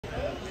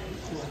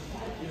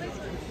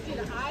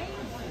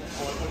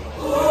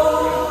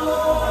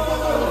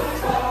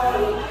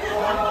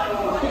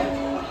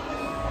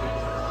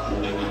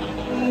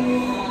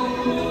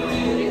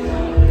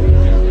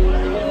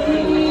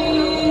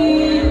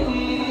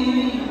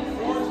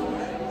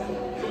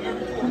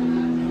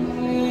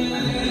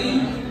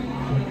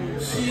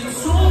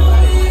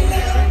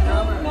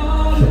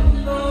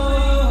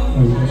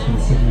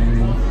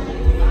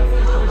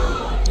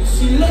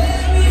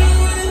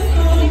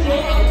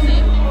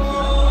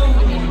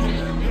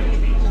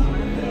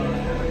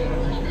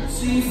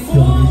She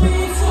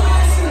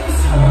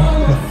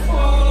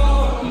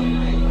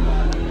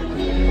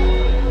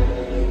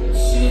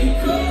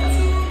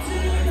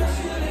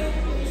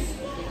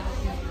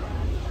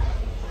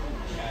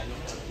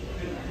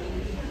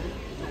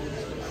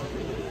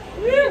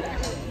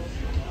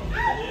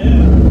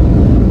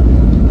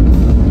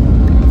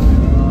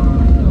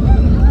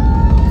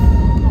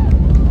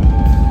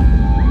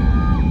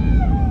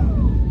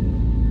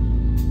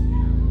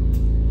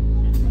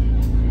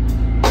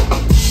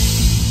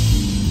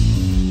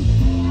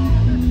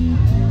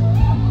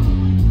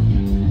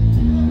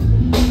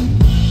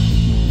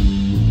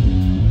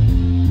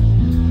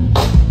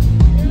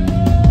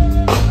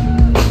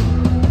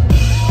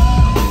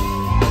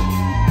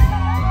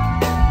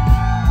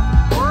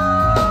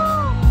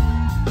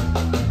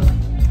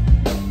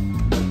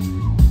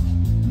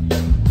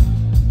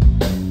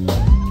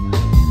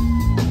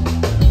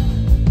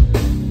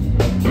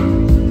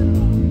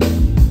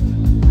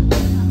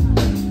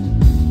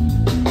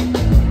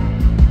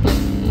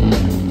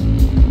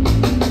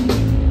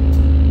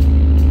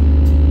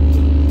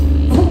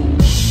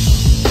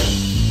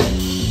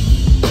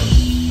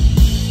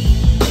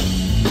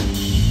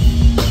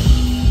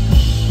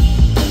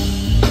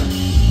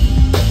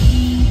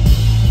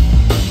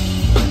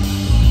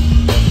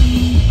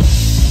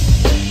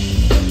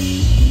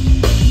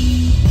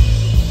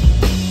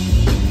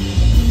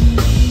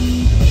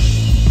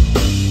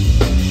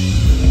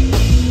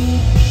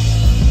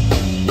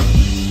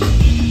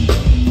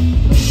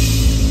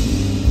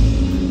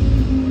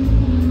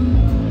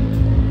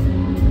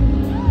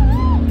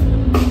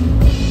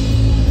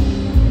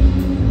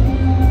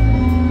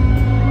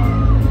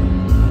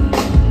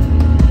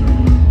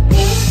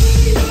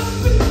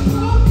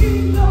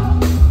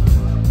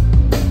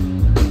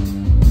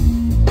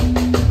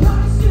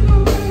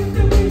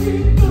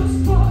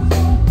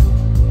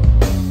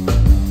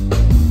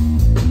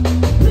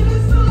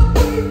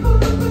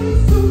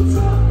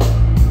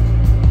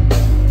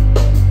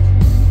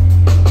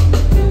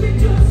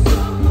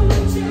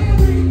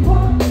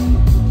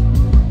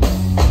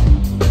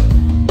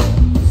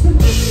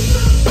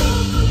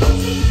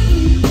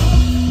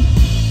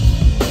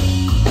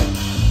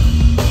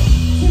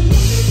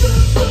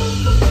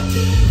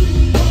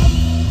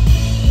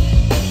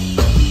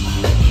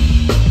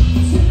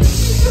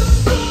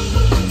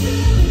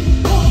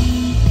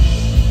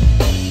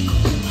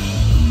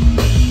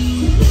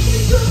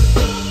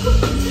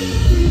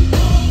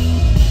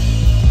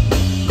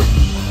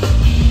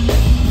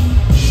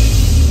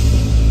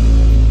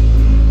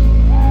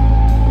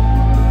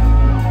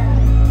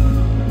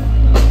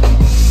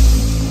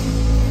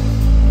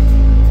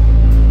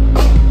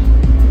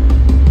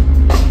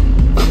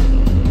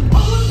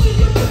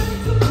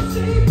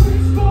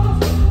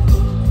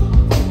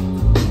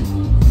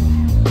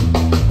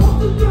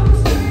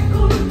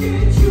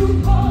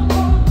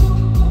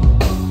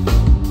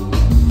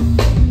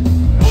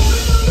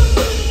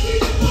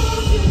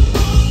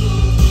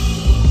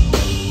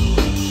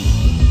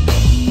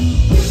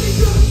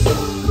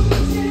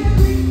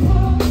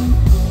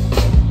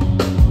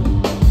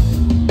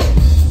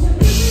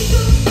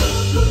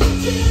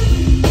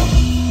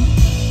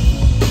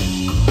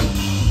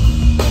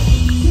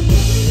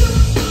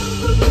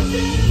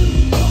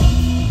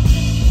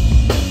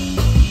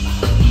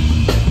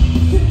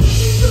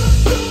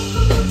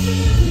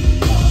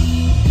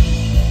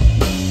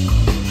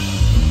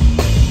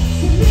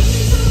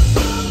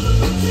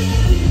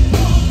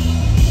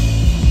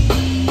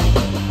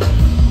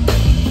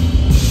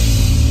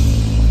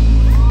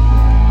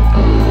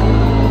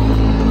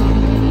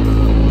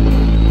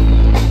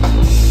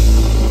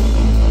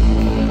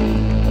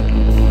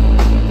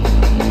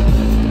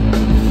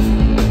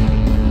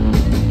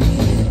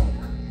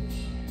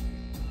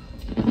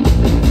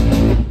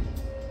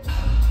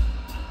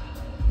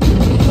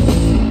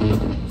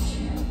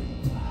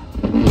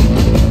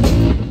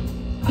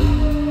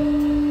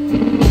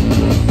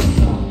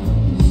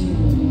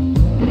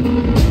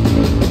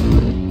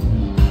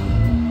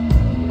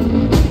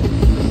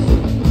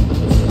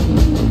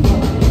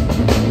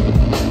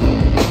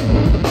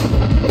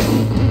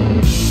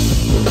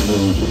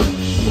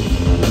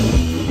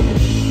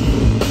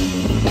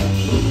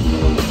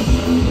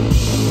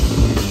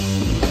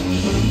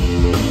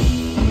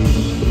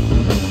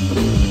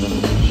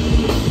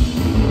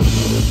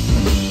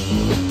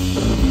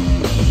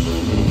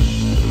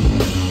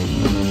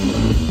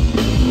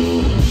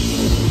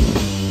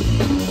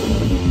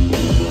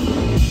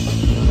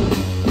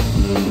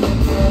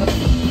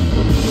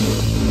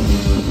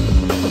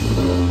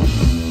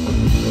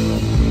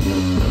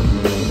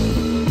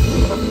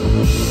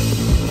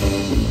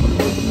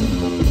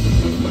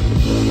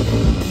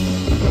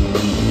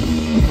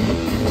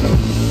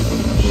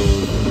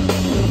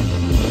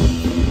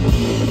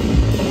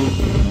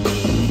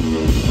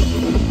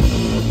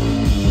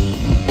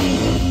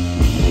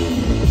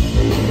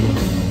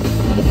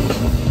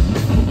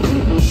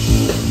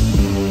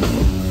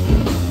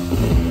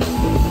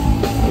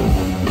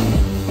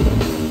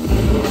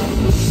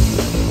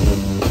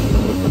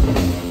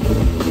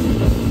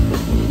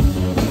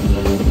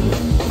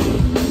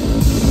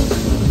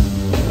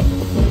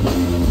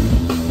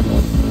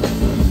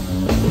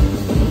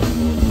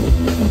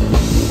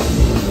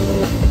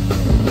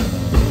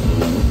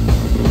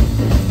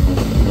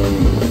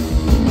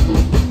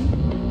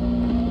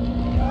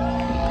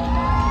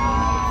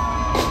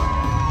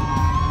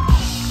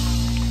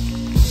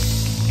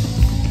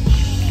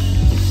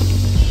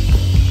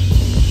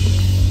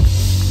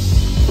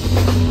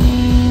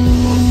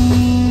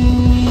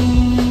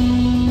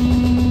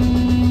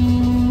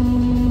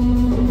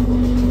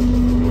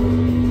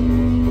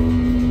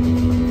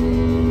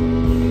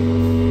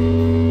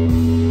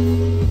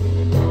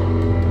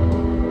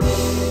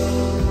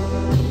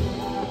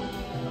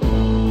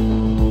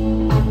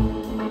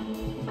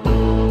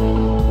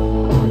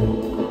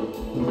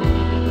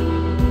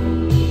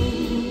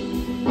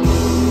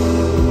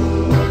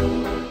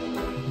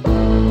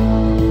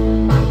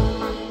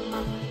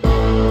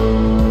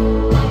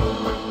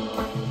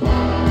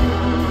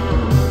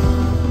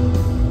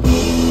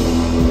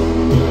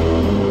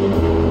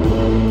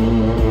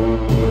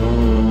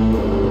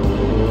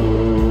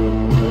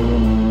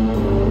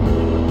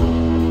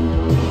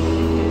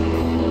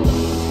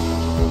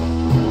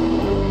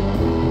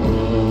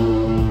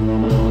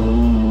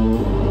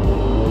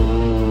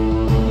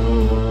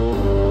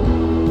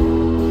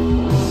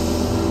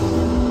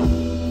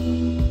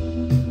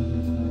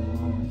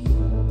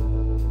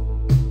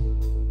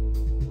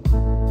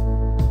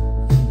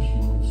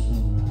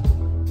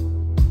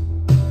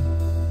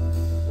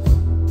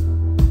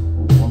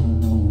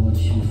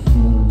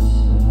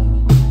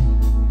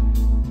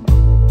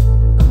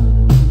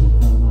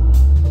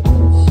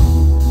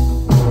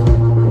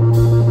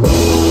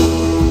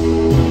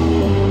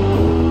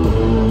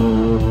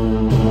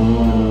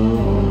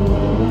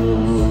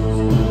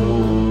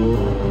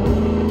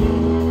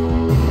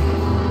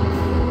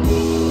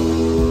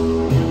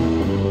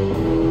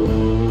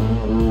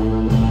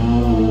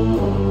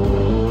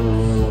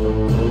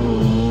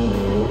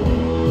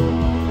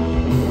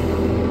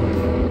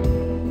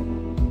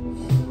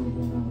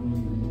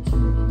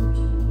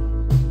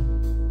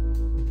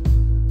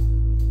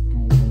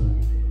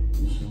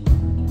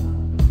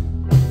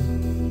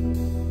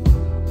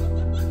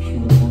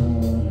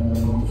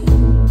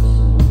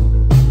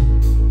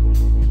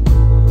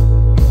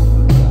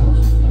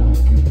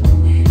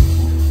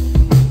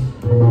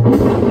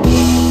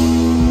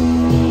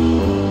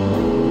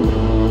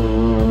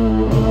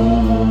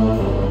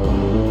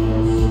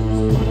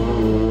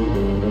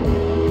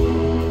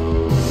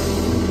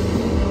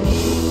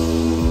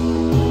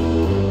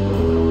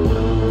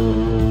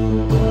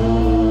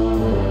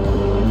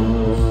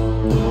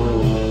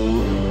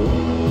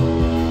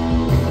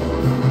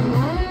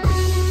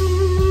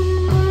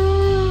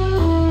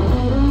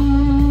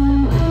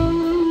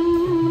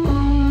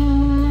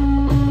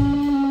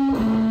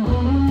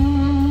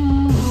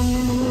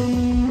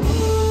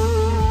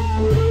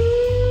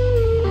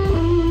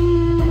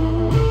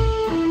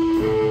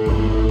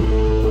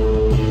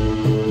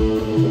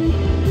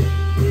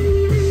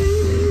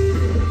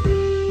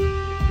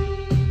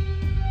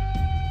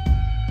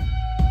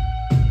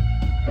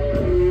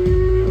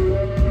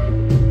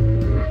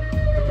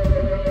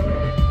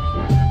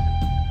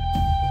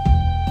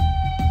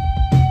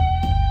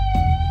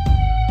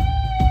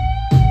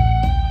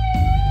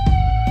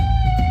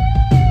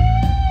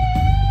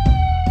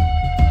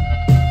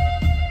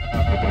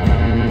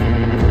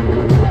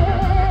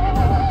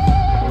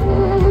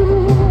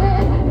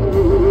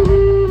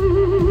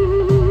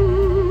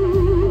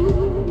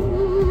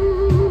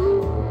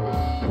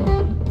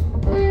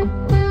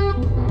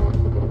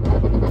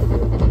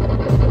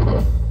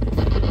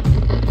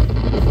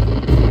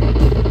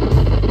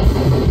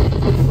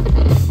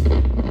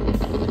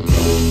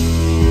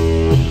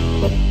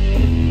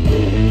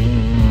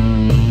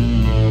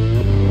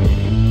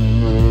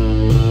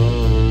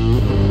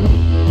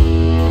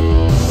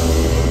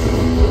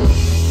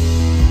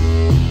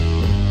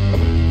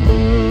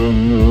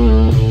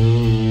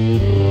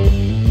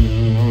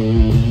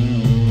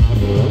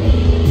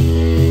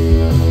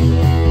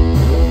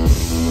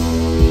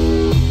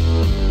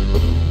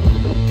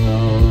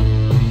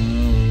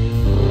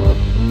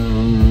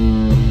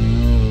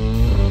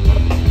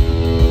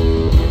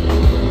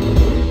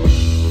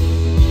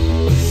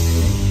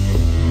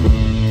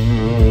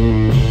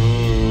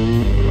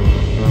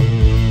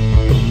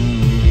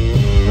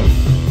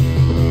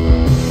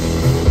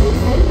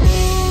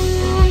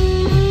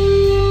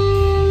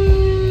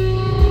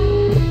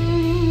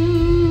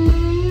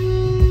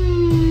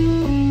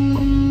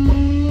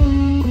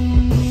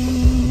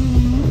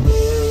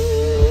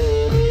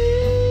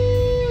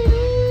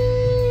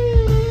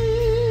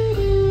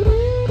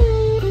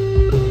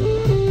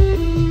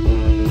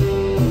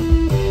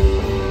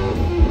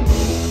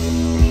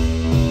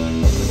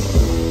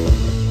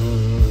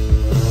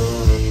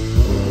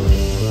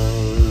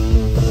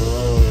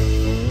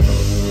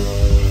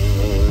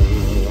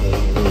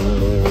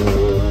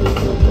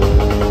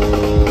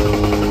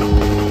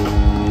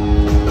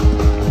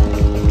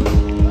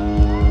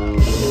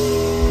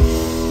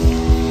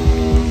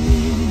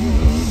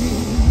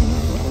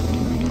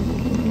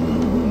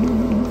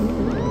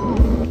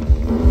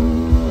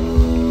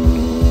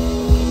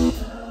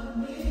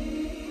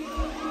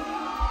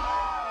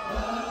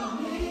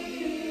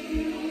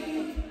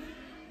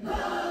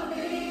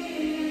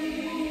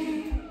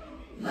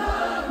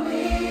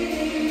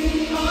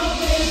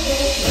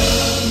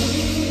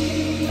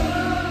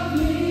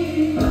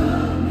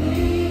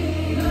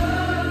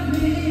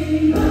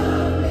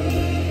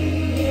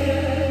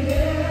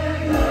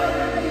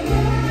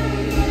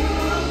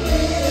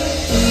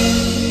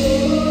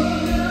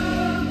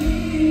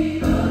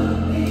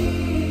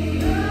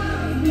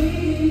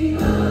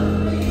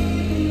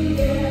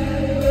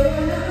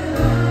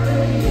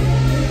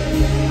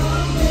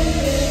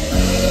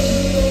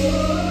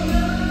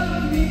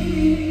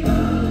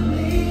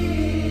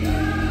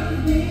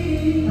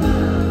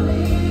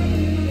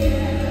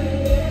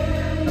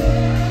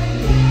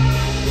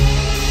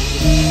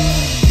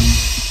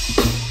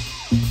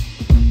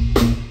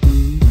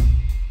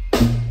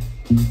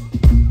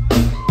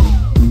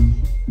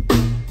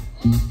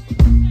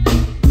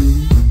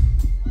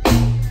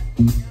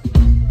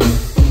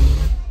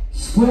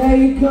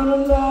gonna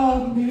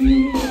love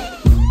me.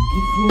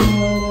 Give you a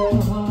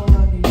little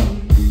honey,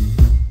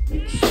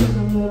 make sure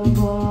a little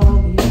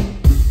money.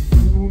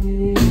 You don't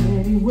need it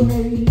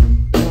anyway.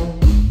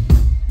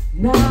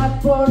 No,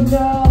 not for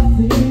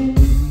nothing.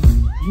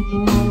 You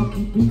know I'll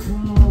keep it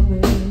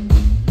coming.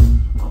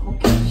 I'ma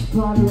keep this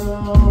party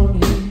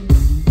running.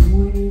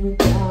 You ain't even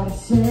gotta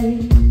say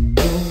no.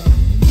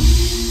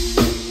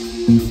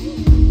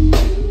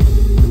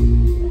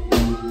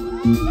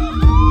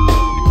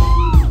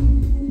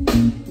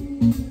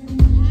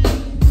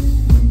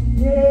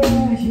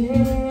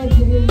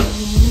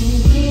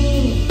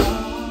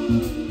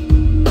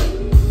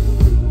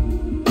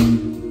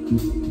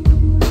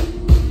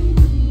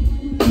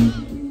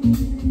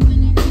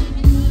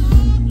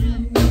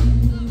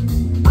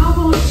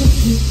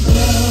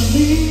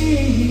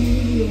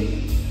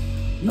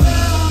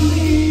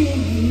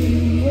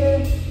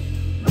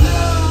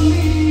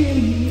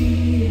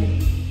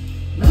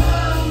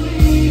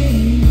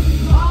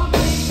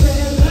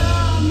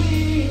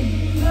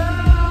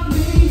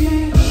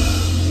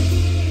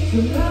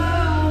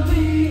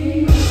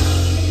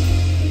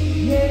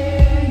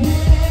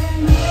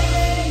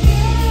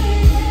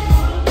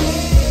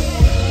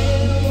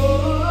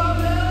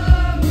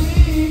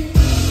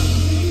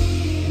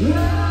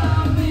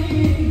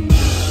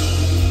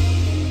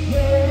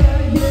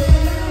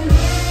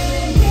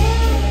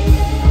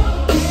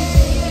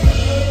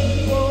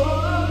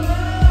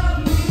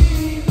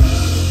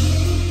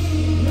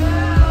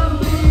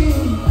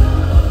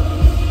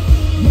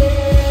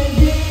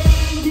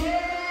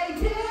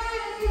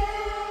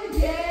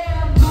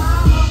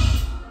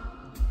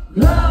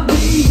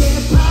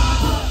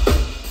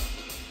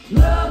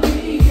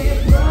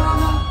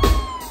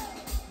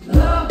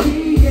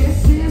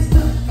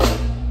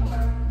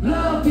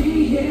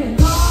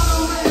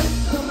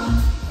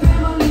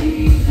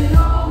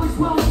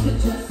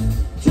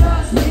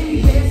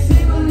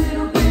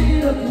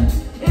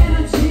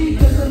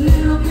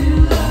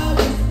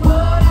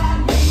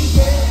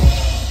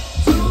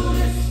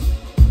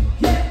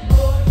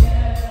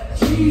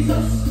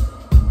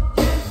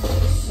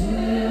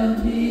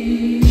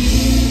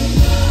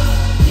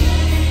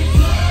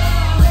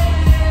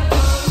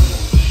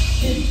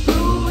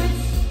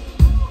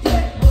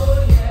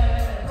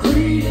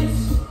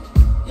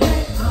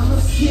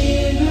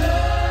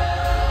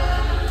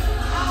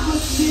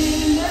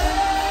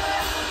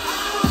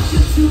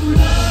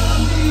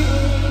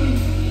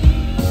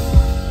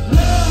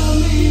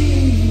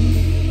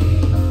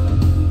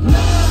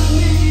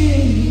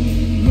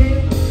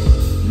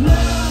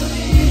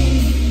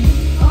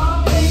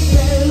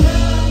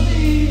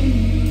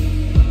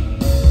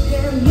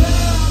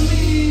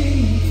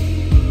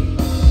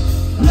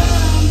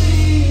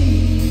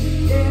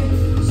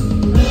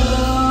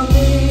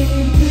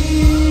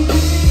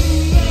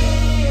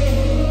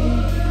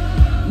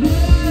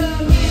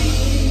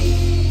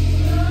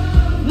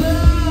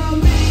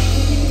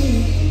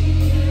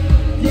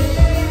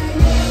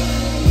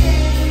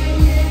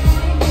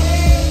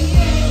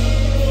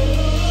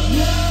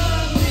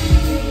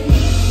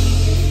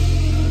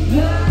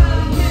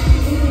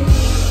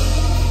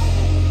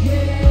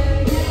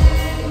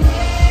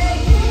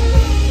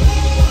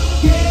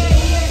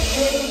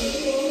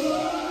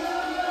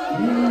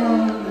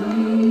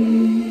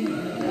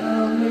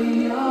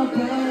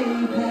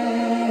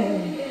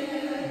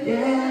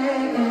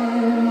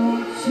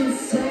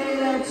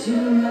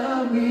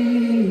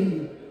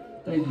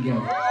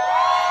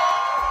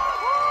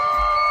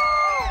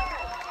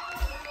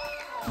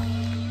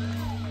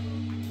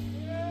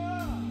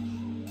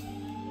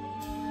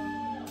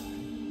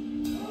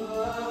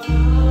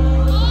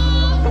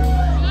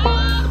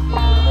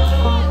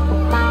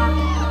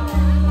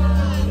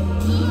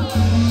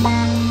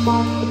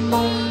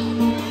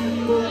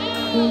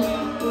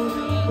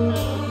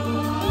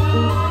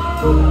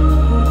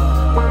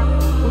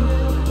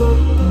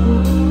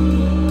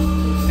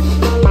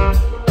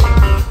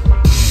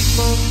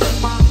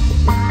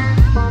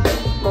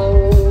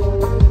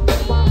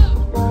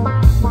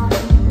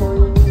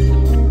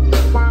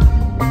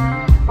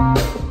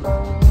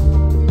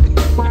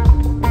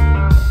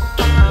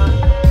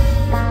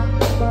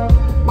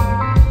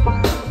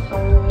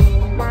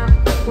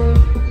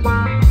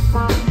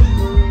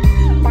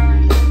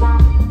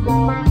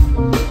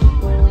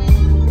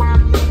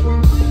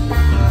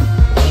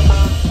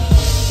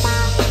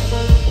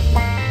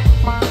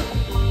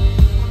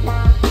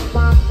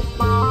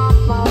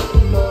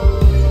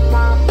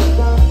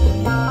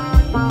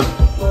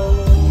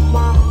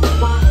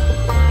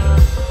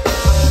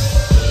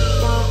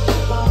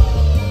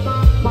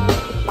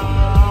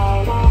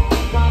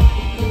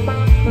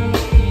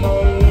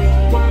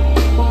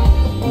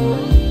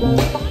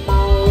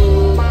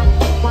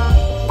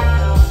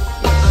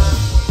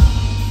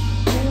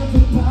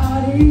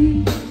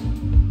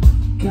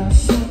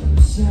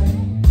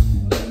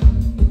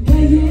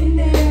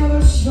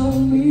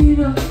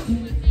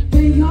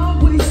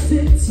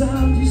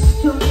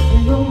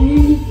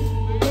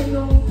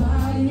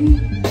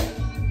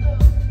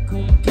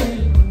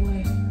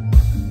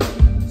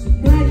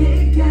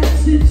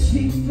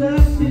 She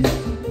left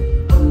this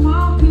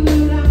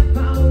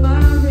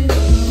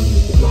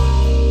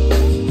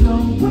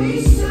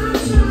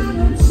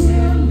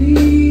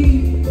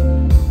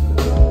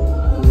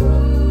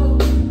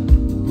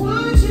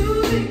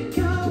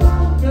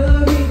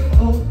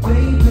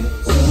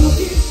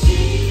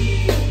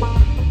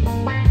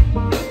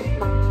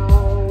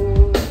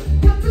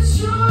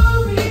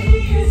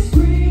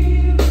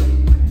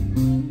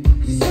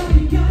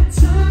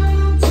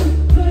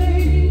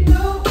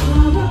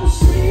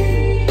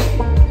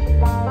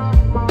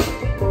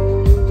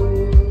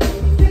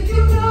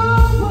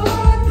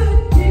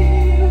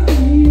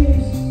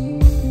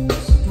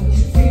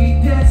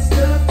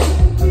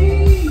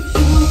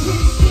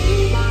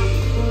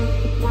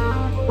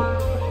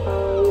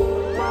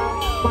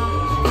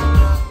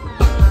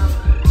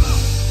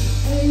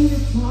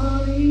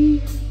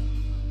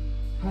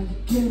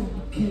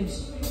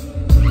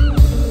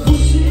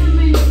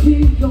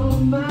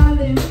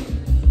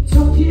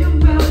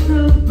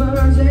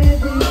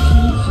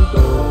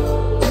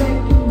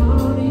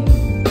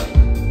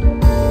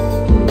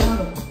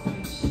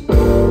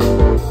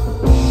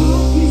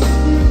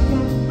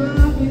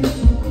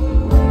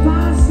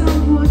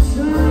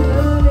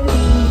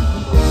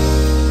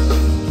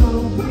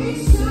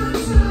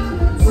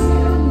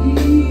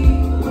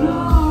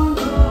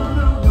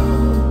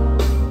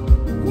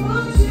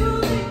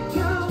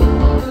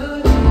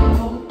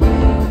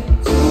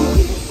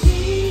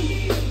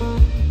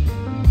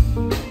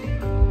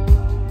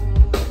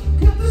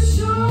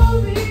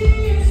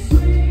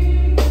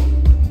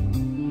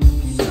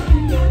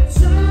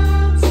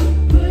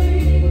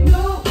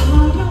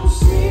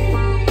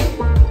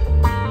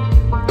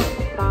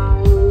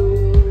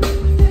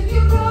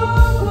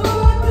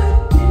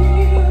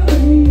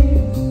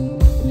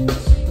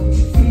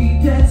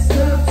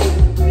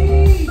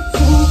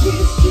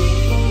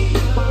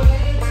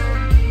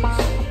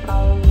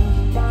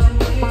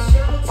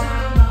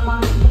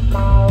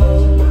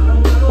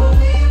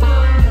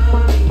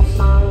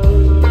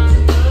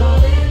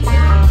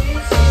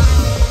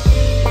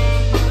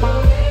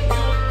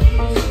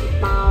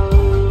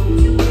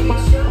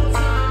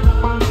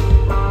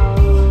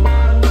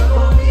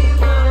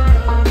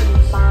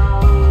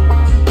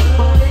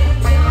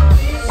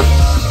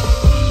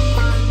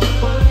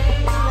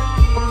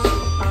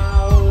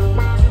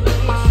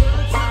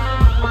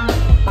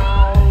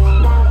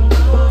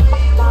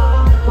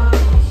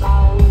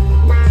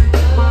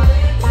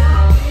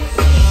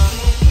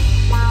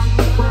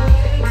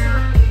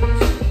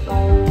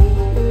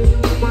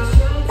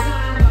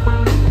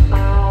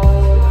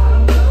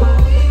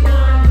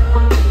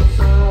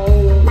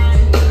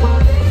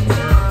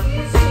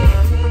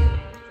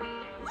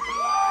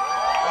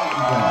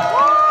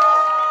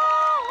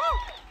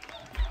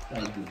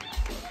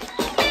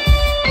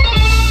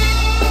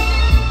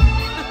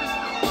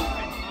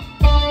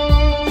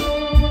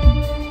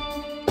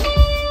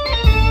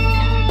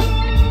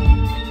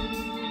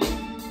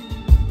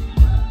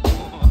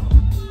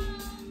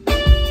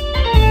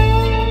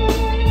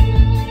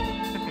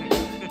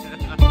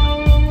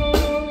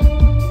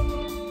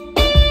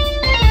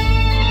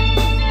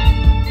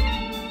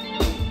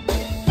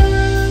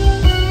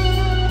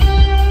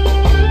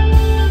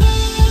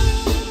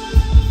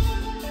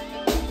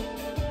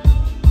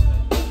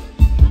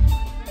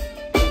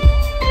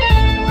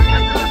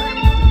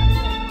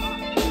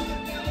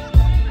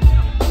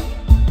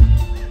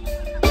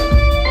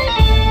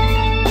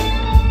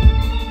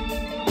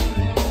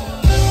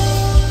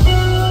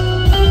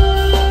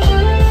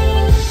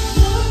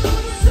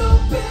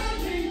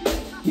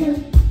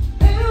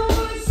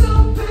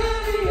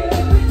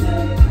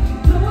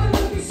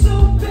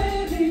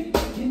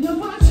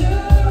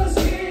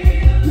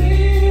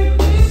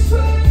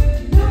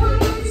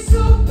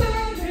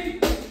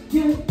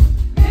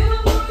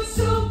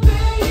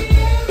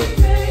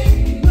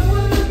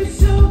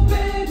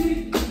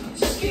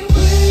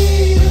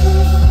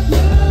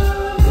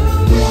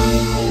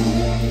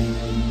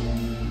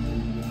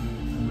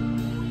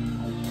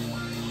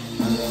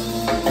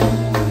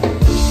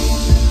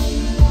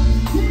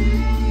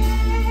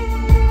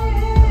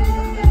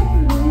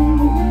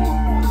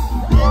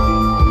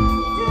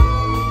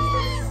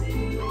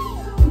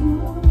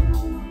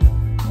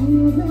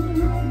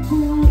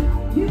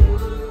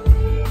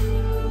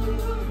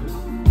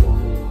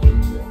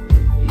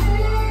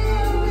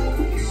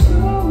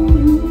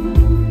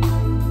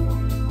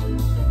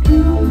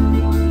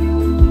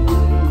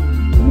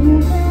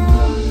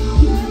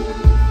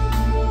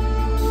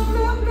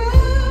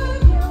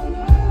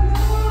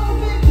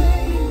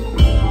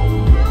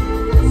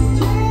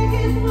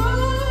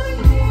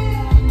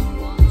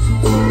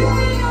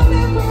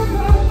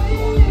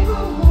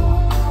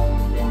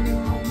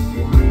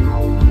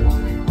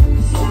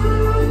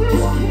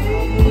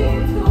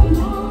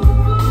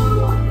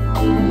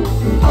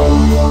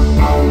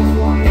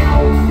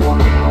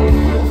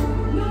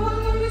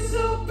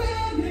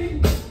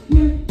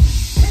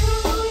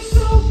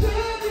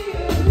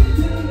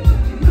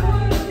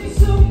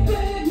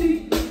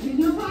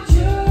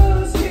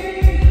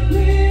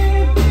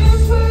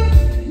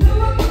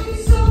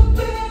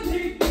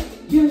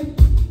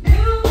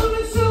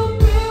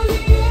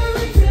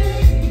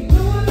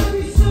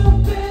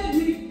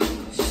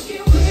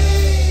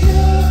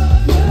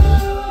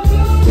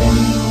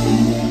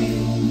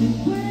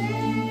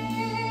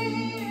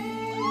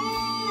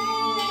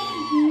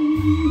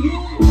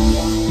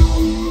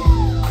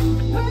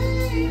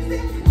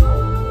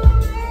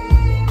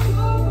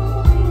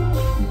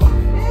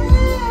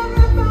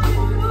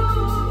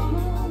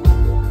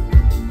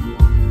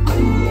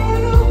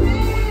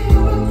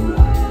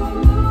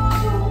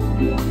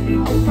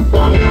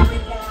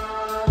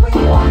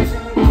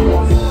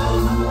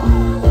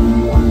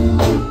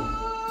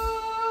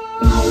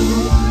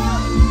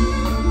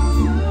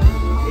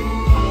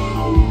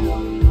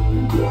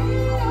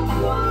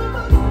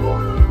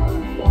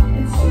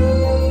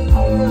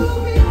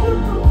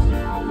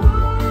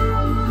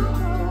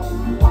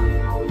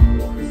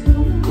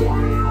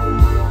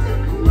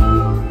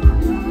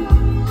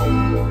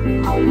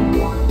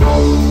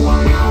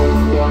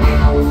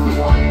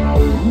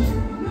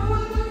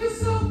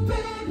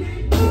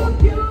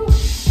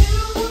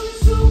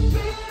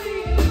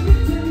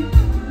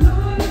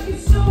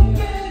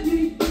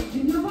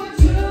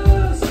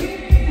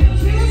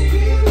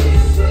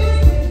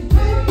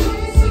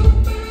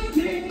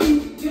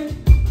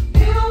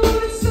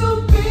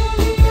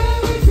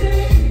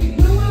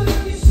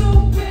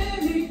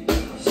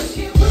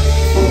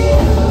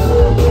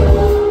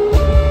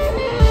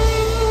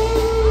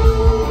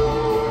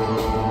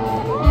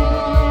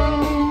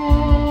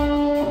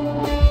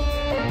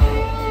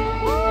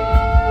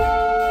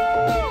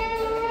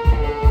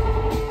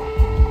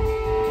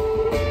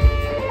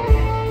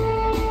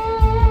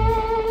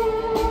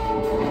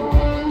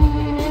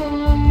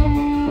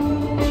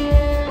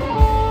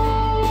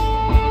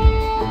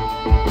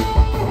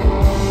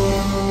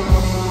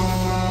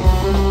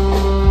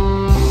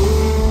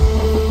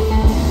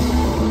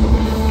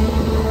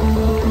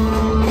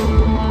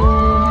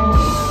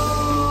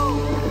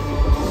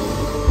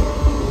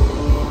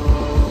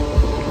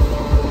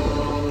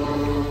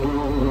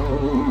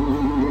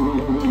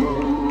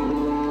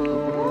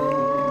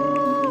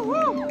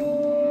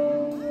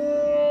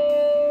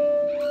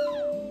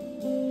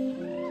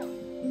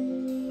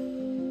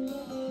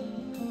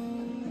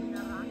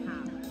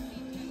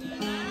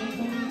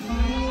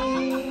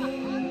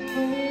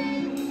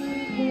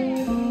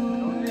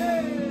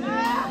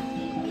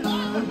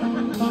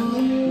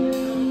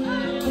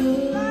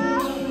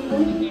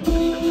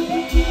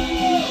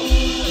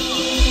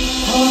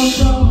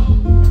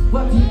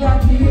What did I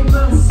give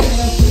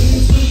myself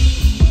into?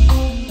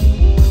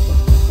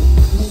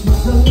 This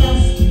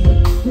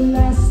was the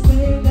last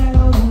thing that I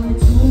wanted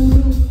to do.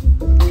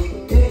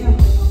 Yeah,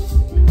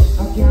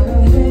 I got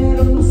ahead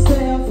of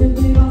myself and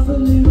bit off a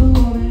little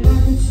more than I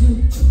could chew.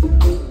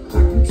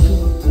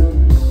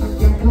 I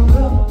got caught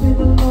up in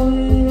the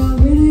moment and I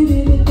really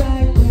didn't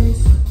like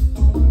things.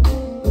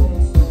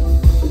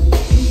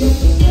 You got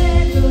the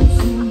bag or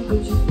two,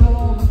 but you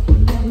know I can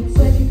never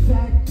take it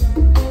back.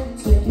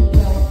 Take it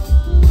back.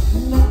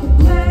 And I can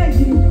play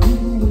you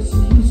what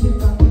you used to,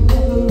 I can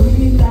never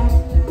relax.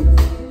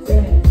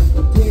 Yeah,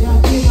 did I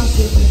give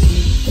myself a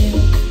treat?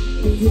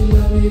 If you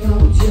love me,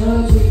 don't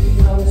judge me.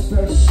 All this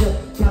pressure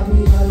got me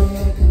hurting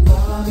and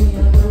confining. I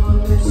know I'm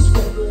messed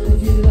up, but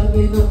if you love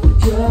me, don't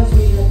judge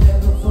me. I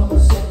never for a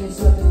second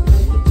something.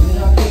 Did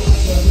I give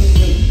myself a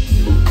treat?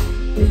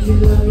 If you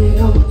love me,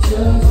 don't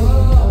judge me.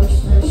 All this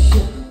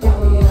pressure got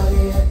me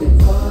hurting and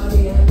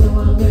confining. I know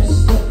I'm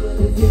messed up, but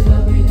if you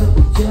love me, don't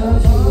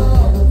judge me. I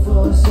never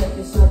for a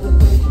second something.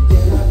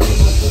 Did I give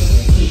myself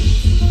a treat?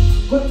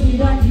 What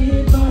did I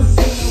give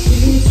myself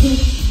into?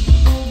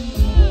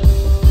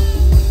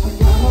 I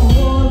gotta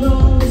hold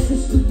on, listen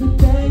to stupid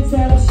things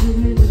that I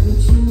shouldn't even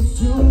choose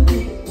to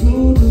do.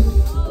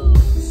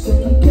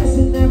 Second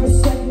guessing every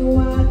second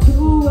why I do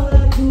what I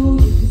do,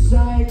 because I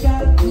ain't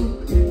gotta do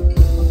it.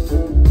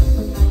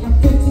 I got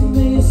 50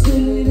 million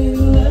silly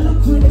little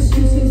eloquent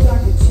excuses I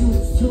could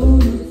choose to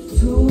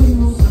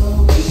use. So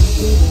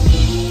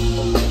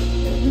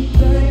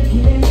everything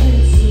can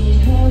get so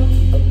heavy,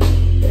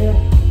 yeah.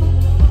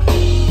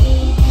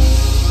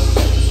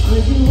 It's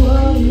crazy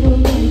what you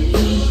make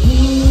me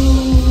do.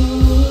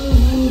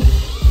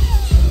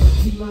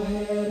 Keep my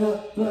head up,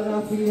 but I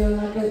feel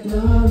like a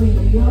dummy.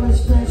 All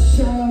this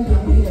pressure,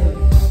 yeah.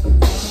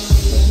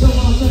 I know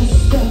I'm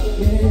messed up,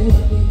 yeah.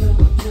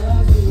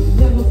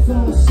 Never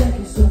for a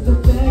second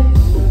something back,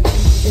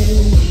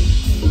 yeah.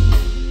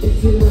 If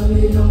you love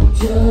me, don't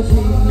judge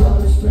me. All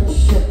this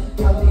pressure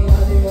got me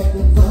out here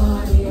acting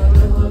funny. I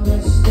know I'm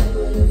messed up,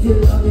 but if you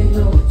love me,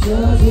 don't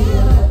judge me.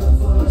 Never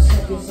for a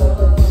second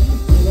something back.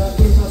 Did I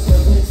give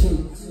myself a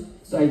treat?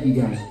 Thank you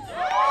guys.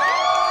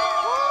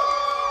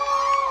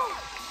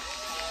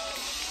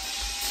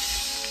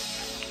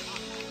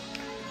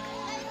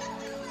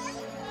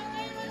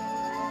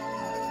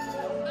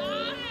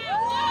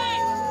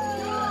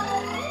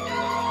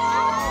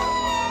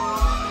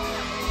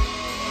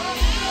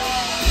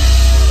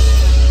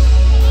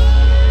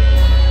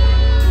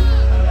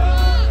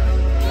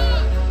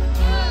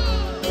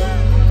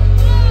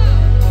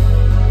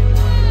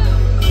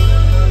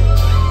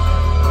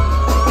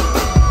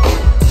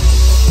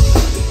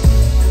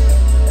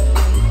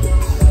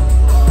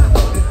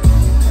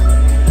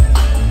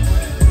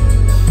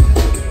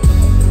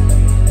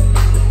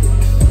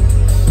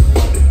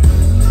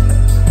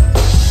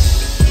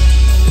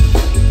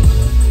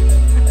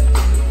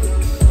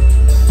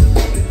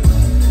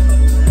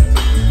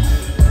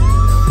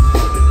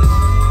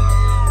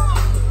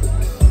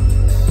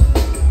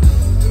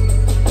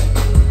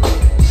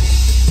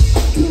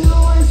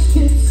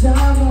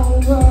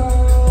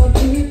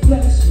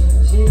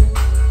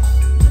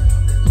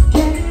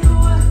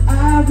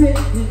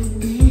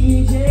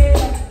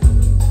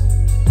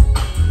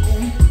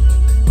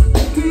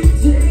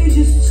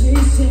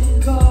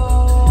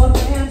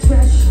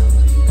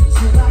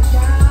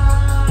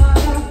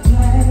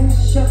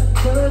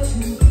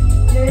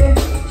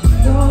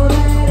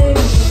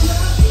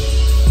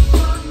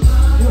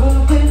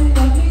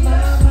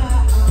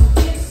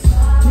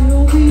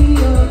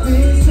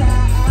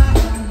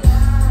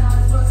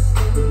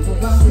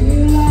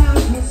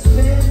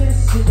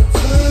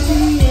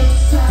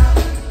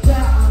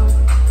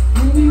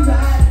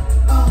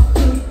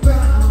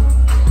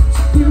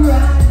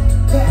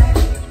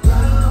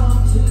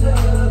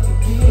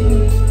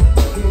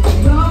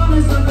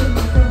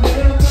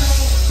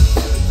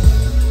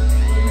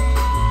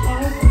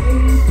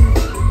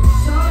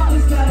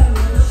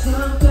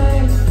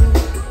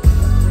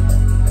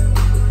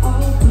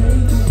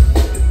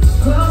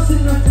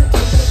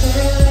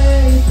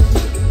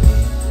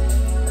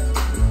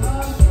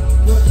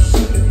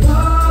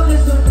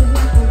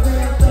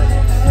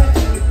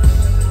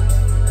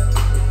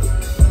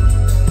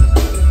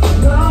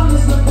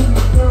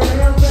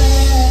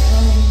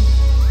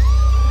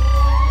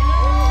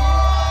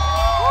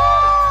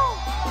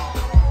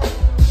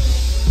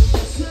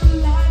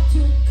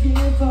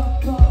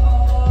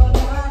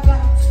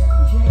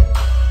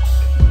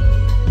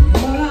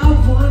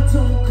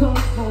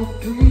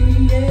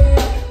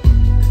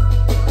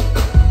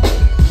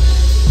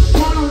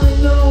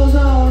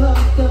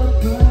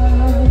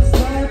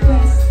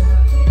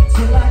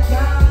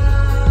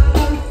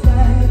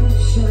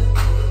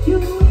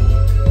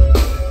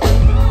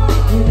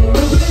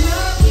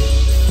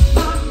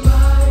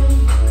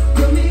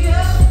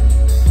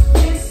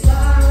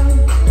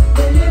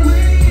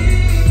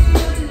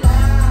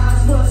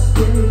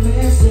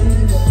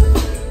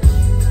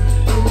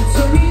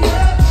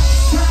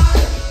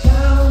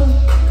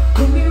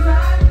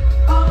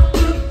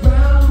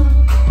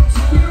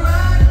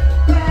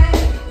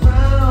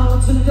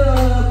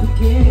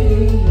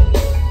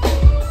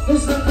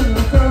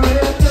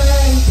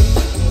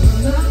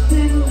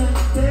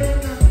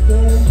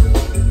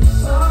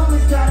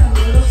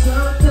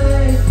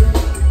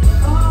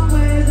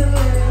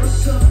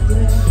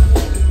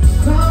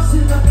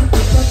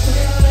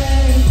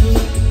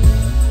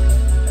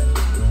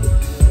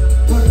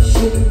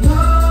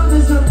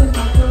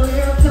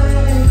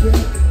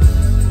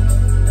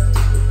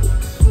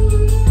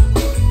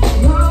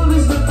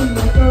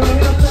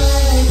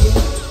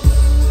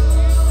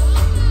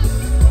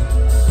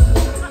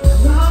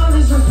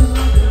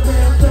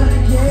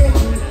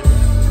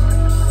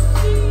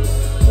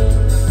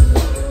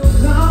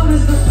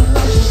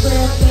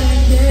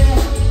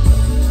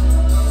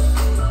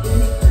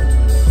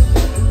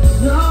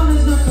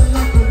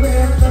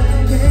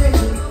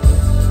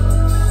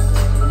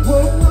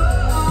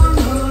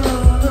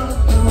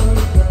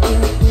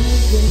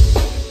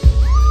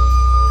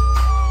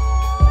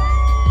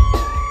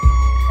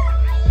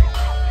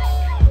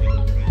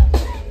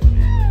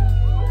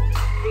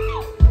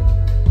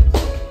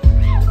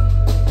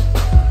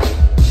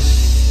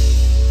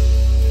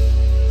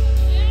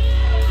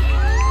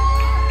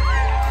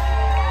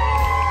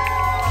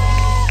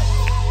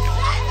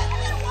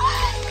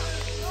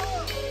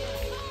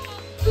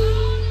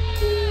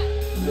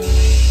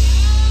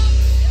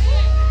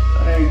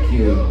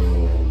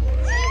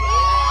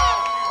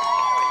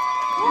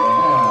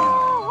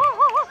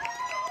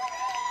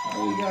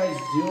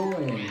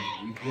 doing?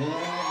 You good?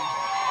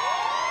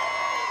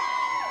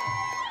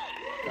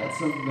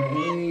 That's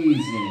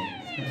amazing.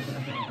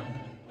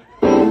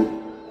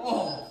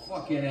 Oh,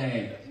 fucking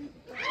A.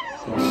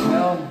 The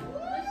hell?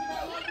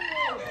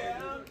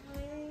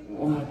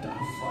 What the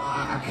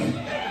fuck?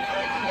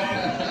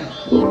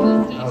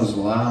 That was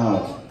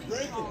loud.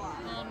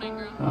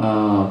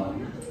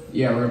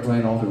 Yeah, we're gonna play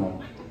an older one.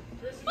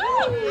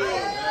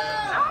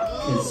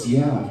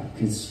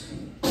 Cause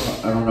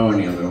I don't know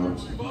any other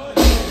ones.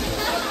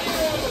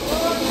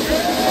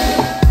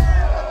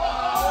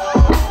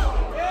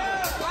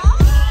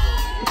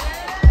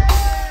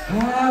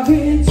 I've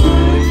been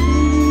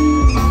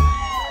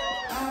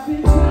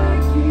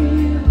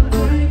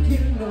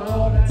drinking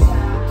all the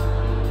time,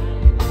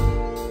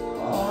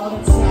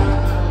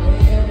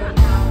 every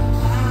night.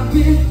 I've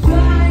been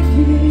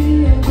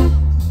drinking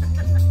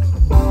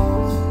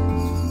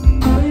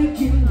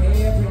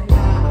every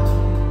night.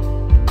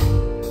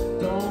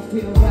 Don't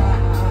feel right.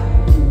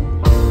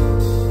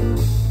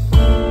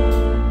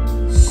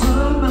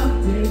 Some might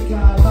think I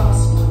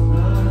lost my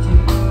mind.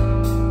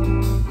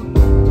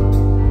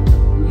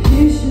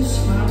 It's just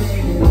my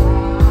daily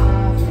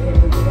life,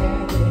 every day.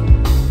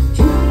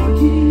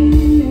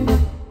 Drinking,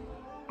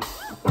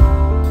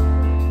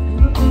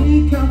 and I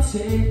think I'll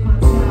take my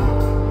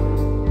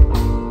time,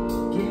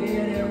 get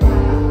it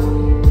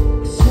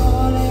right.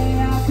 Slowly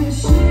I've been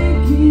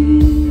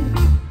shaking,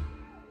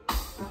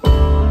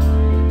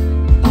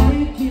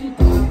 thinking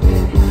I've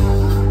been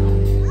high.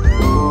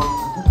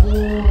 The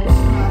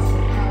world's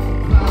passing out of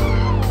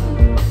cloud,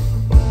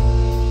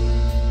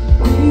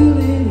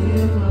 feeling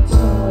in my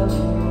toes.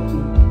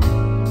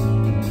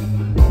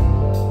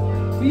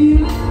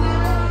 Feeling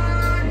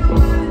like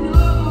I'm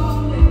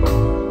lonely.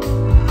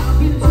 I've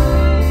been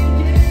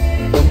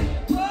drinking,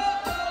 but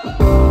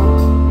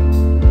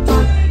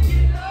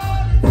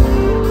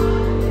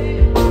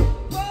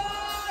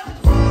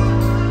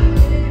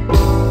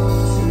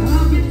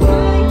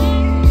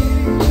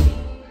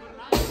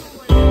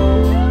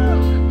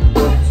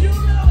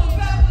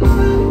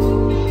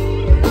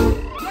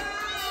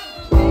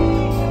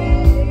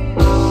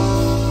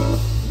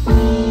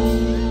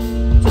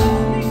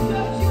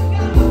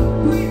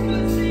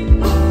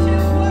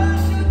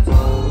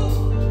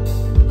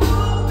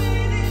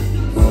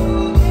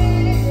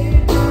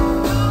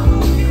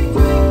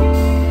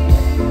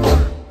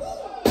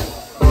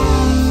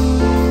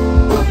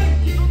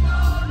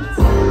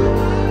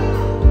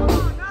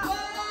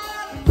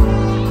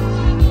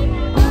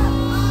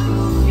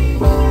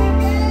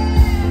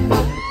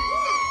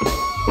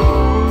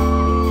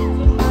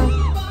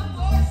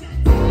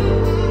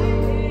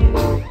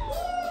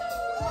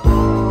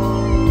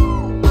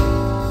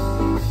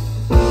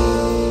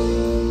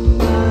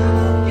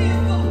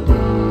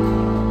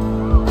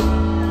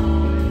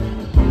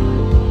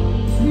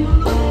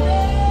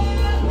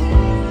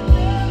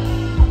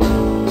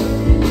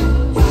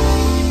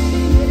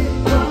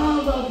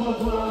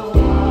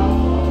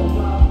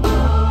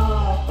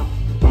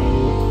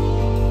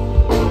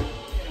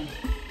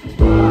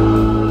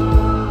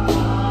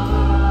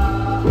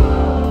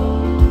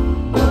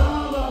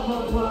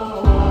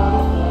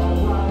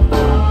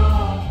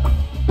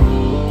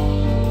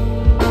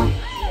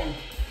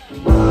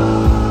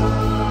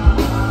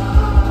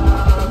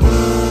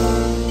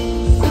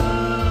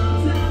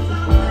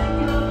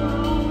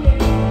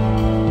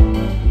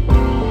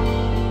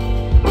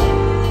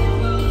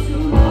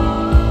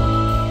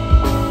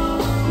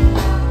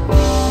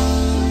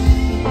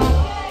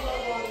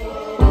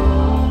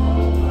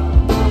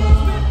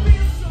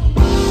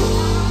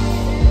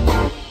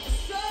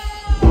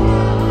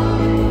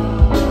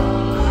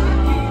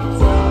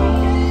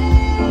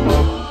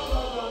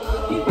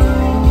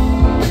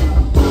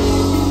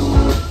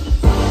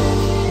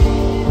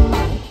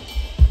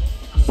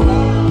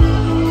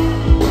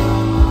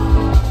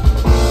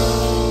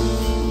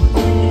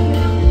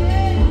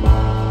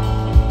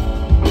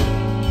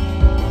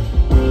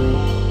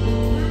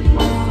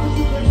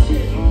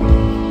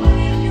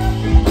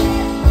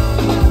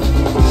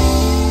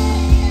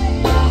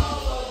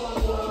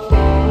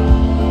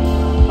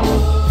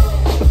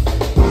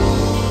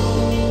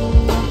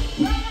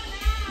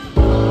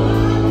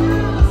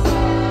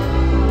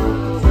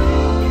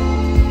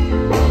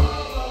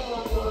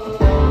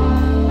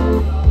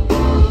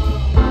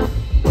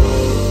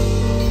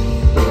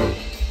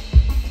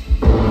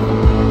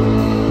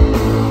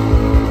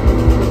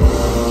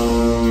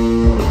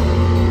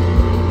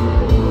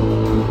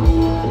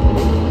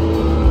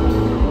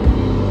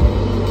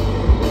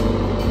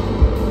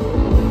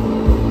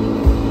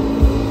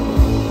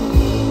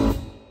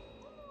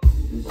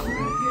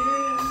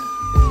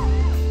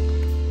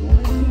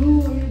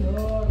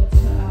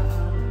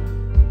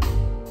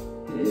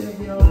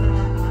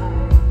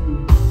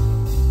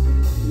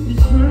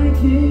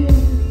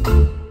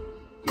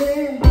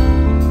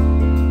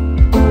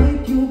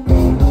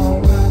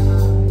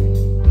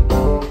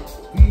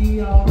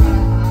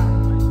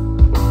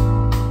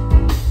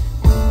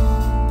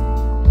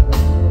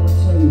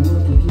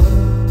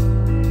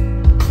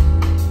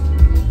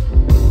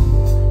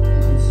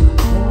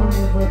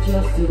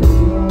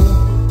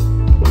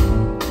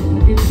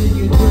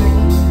Continue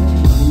drinking.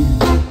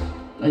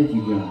 Thank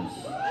you guys.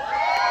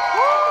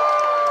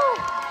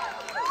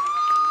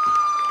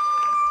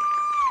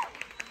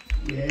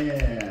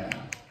 Yeah.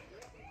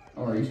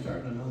 Oh, are you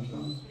starting another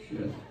song?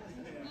 Shit.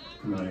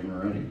 I'm not even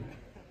ready.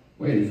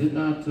 Wait, is it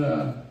not,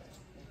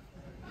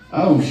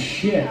 oh,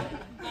 shit.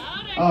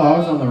 Oh, I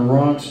was on the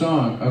wrong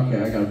song.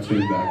 Okay, I gotta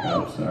tune back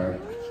up, sorry.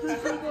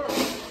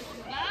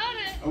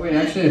 Oh, wait,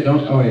 actually, I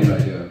don't. Oh, wait, I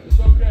do. It's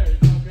okay,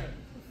 it's okay.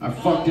 I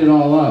fucked it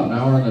all up.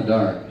 Now we're in the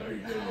dark.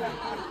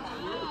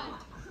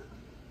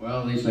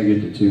 Well, at least I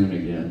get to tune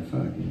again.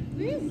 Fuck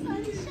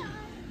it.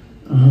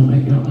 Oh, my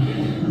God.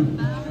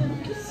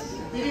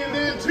 Medium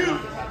Man 2.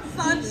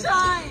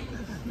 Sunshine!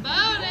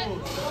 Bout It!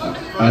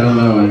 I don't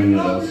know any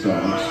of those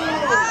songs.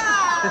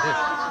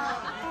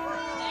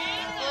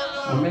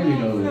 I maybe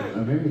know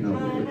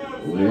the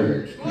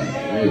lyrics.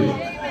 Maybe. Wait,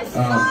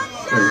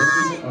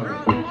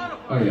 okay.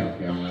 Oh yeah,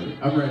 okay, I'm ready.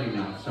 I'm ready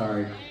now,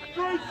 sorry.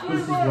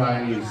 This is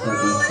why I need a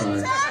Setlist,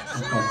 sorry.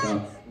 I'm fucked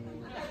up.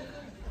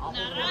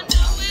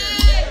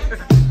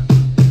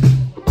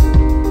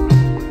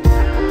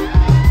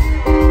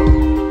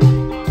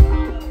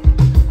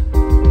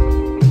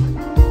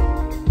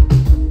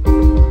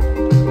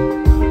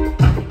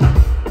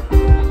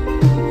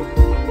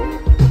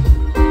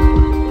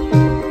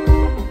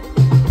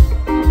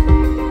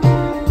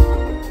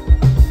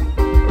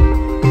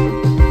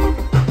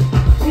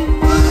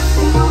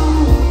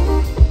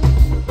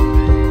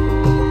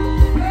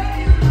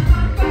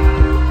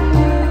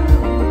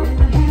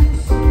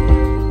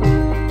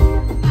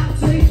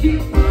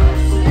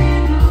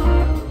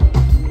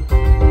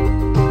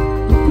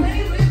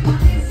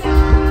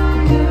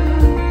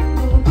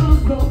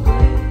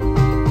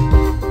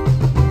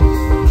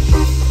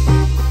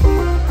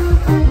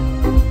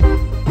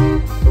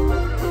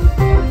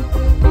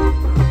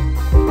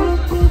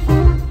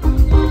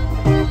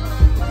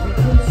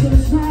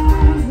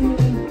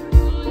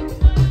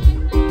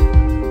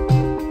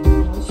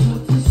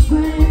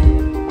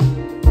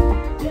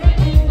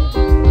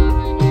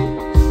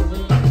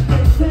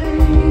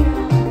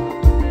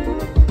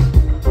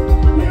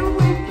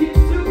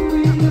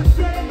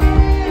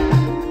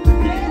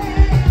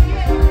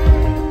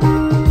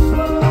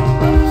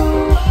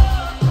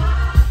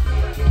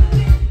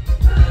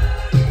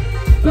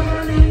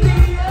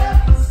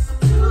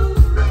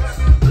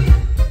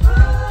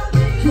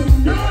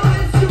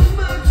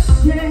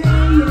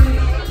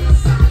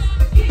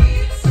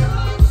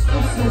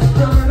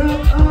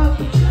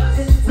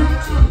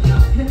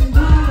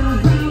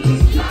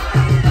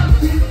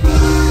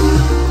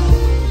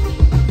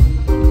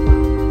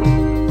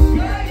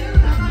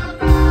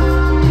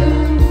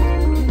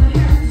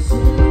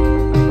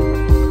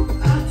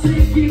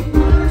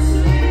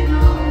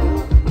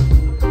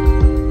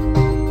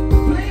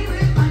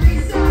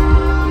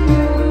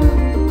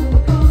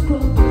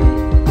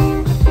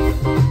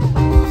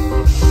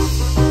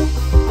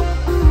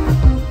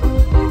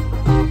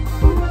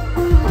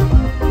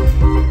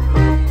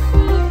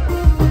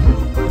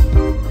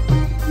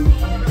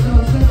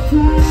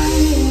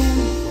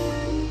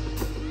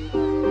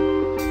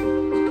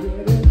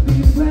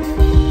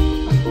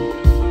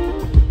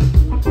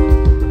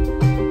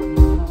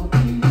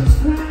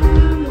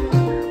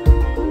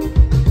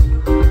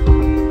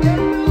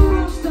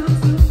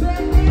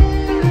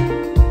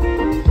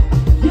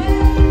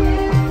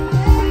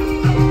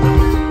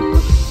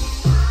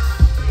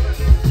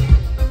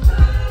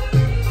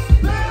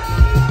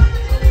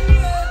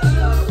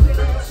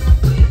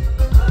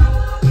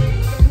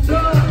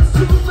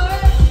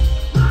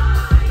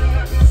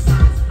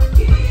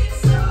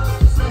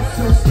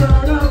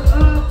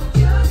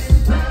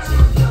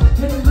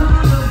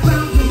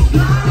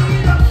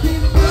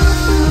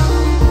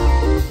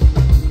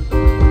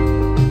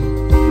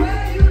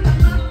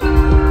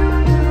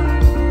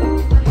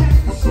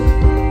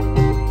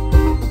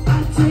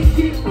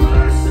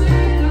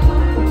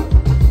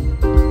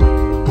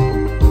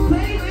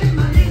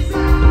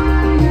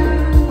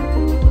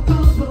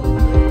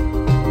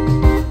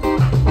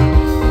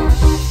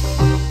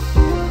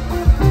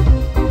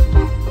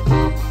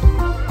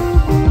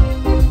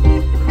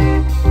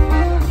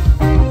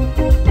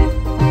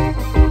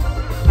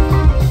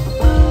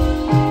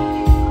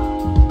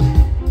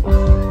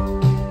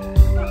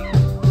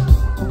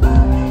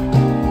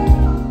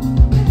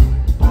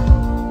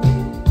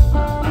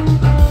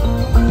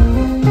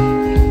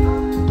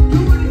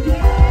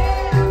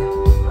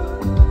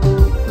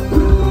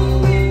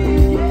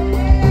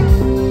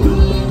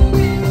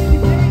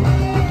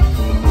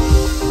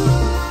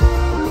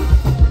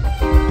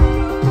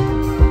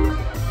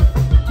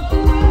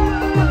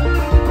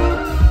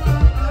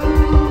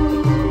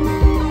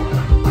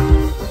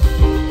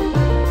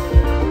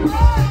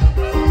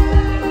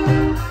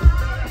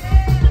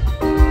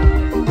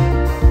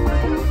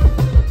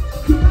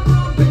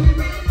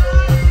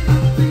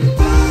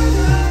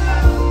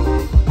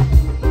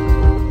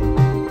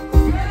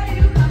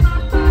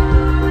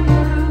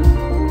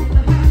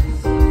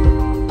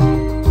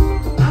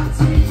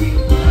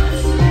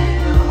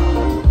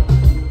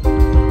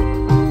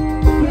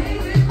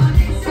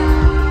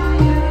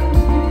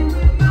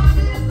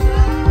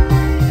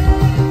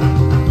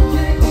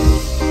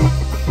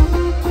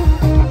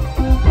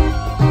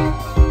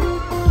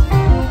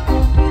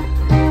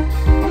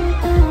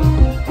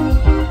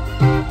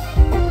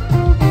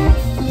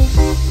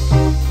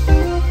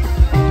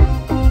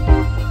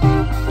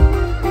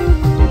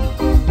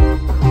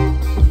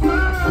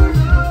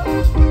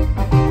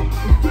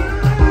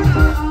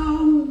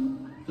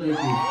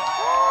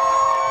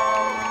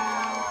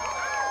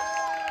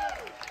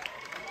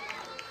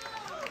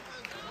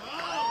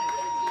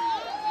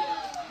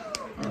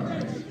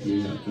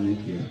 Thank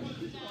you.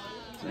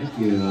 Thank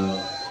you.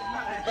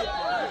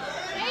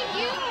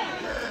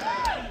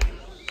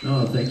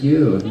 No, thank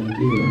you. Thank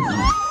you.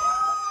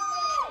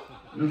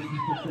 No,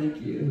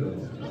 thank you.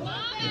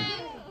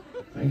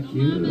 Thank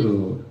you.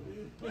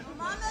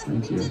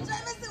 Thank you.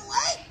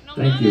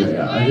 Thank you.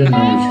 Yeah, I didn't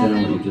understand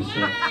what you just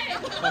said.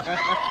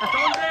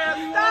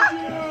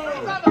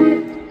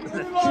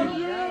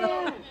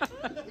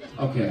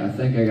 Okay, I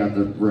think I got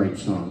the right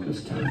song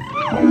this time.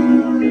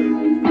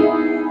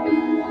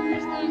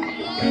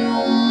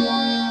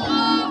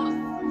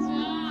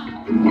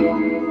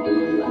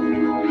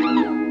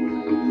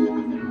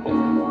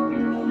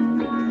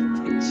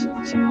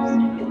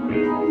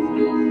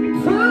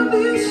 Find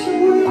this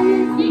way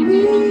for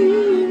me.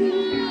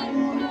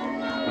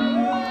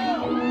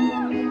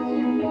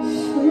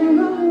 Swear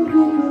I'll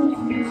be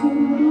nothing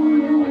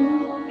tomorrow.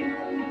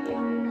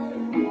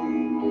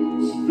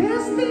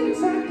 There's things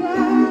I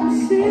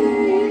gotta say.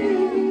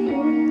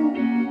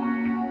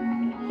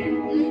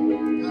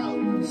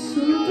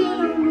 Something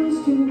I must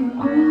do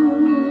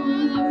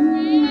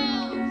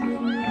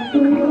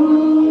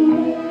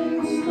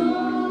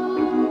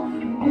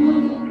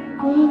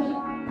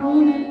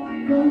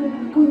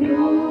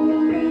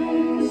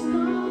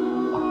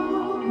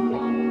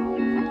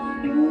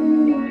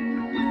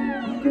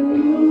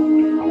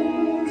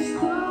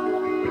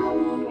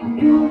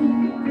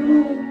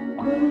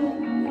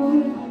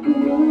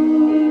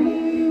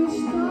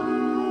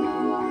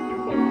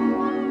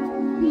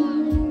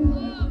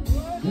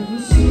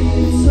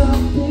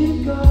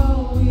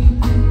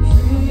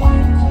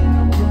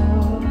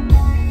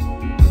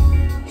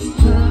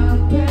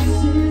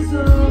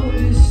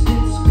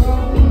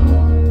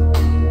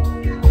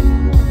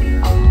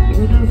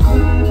when I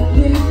find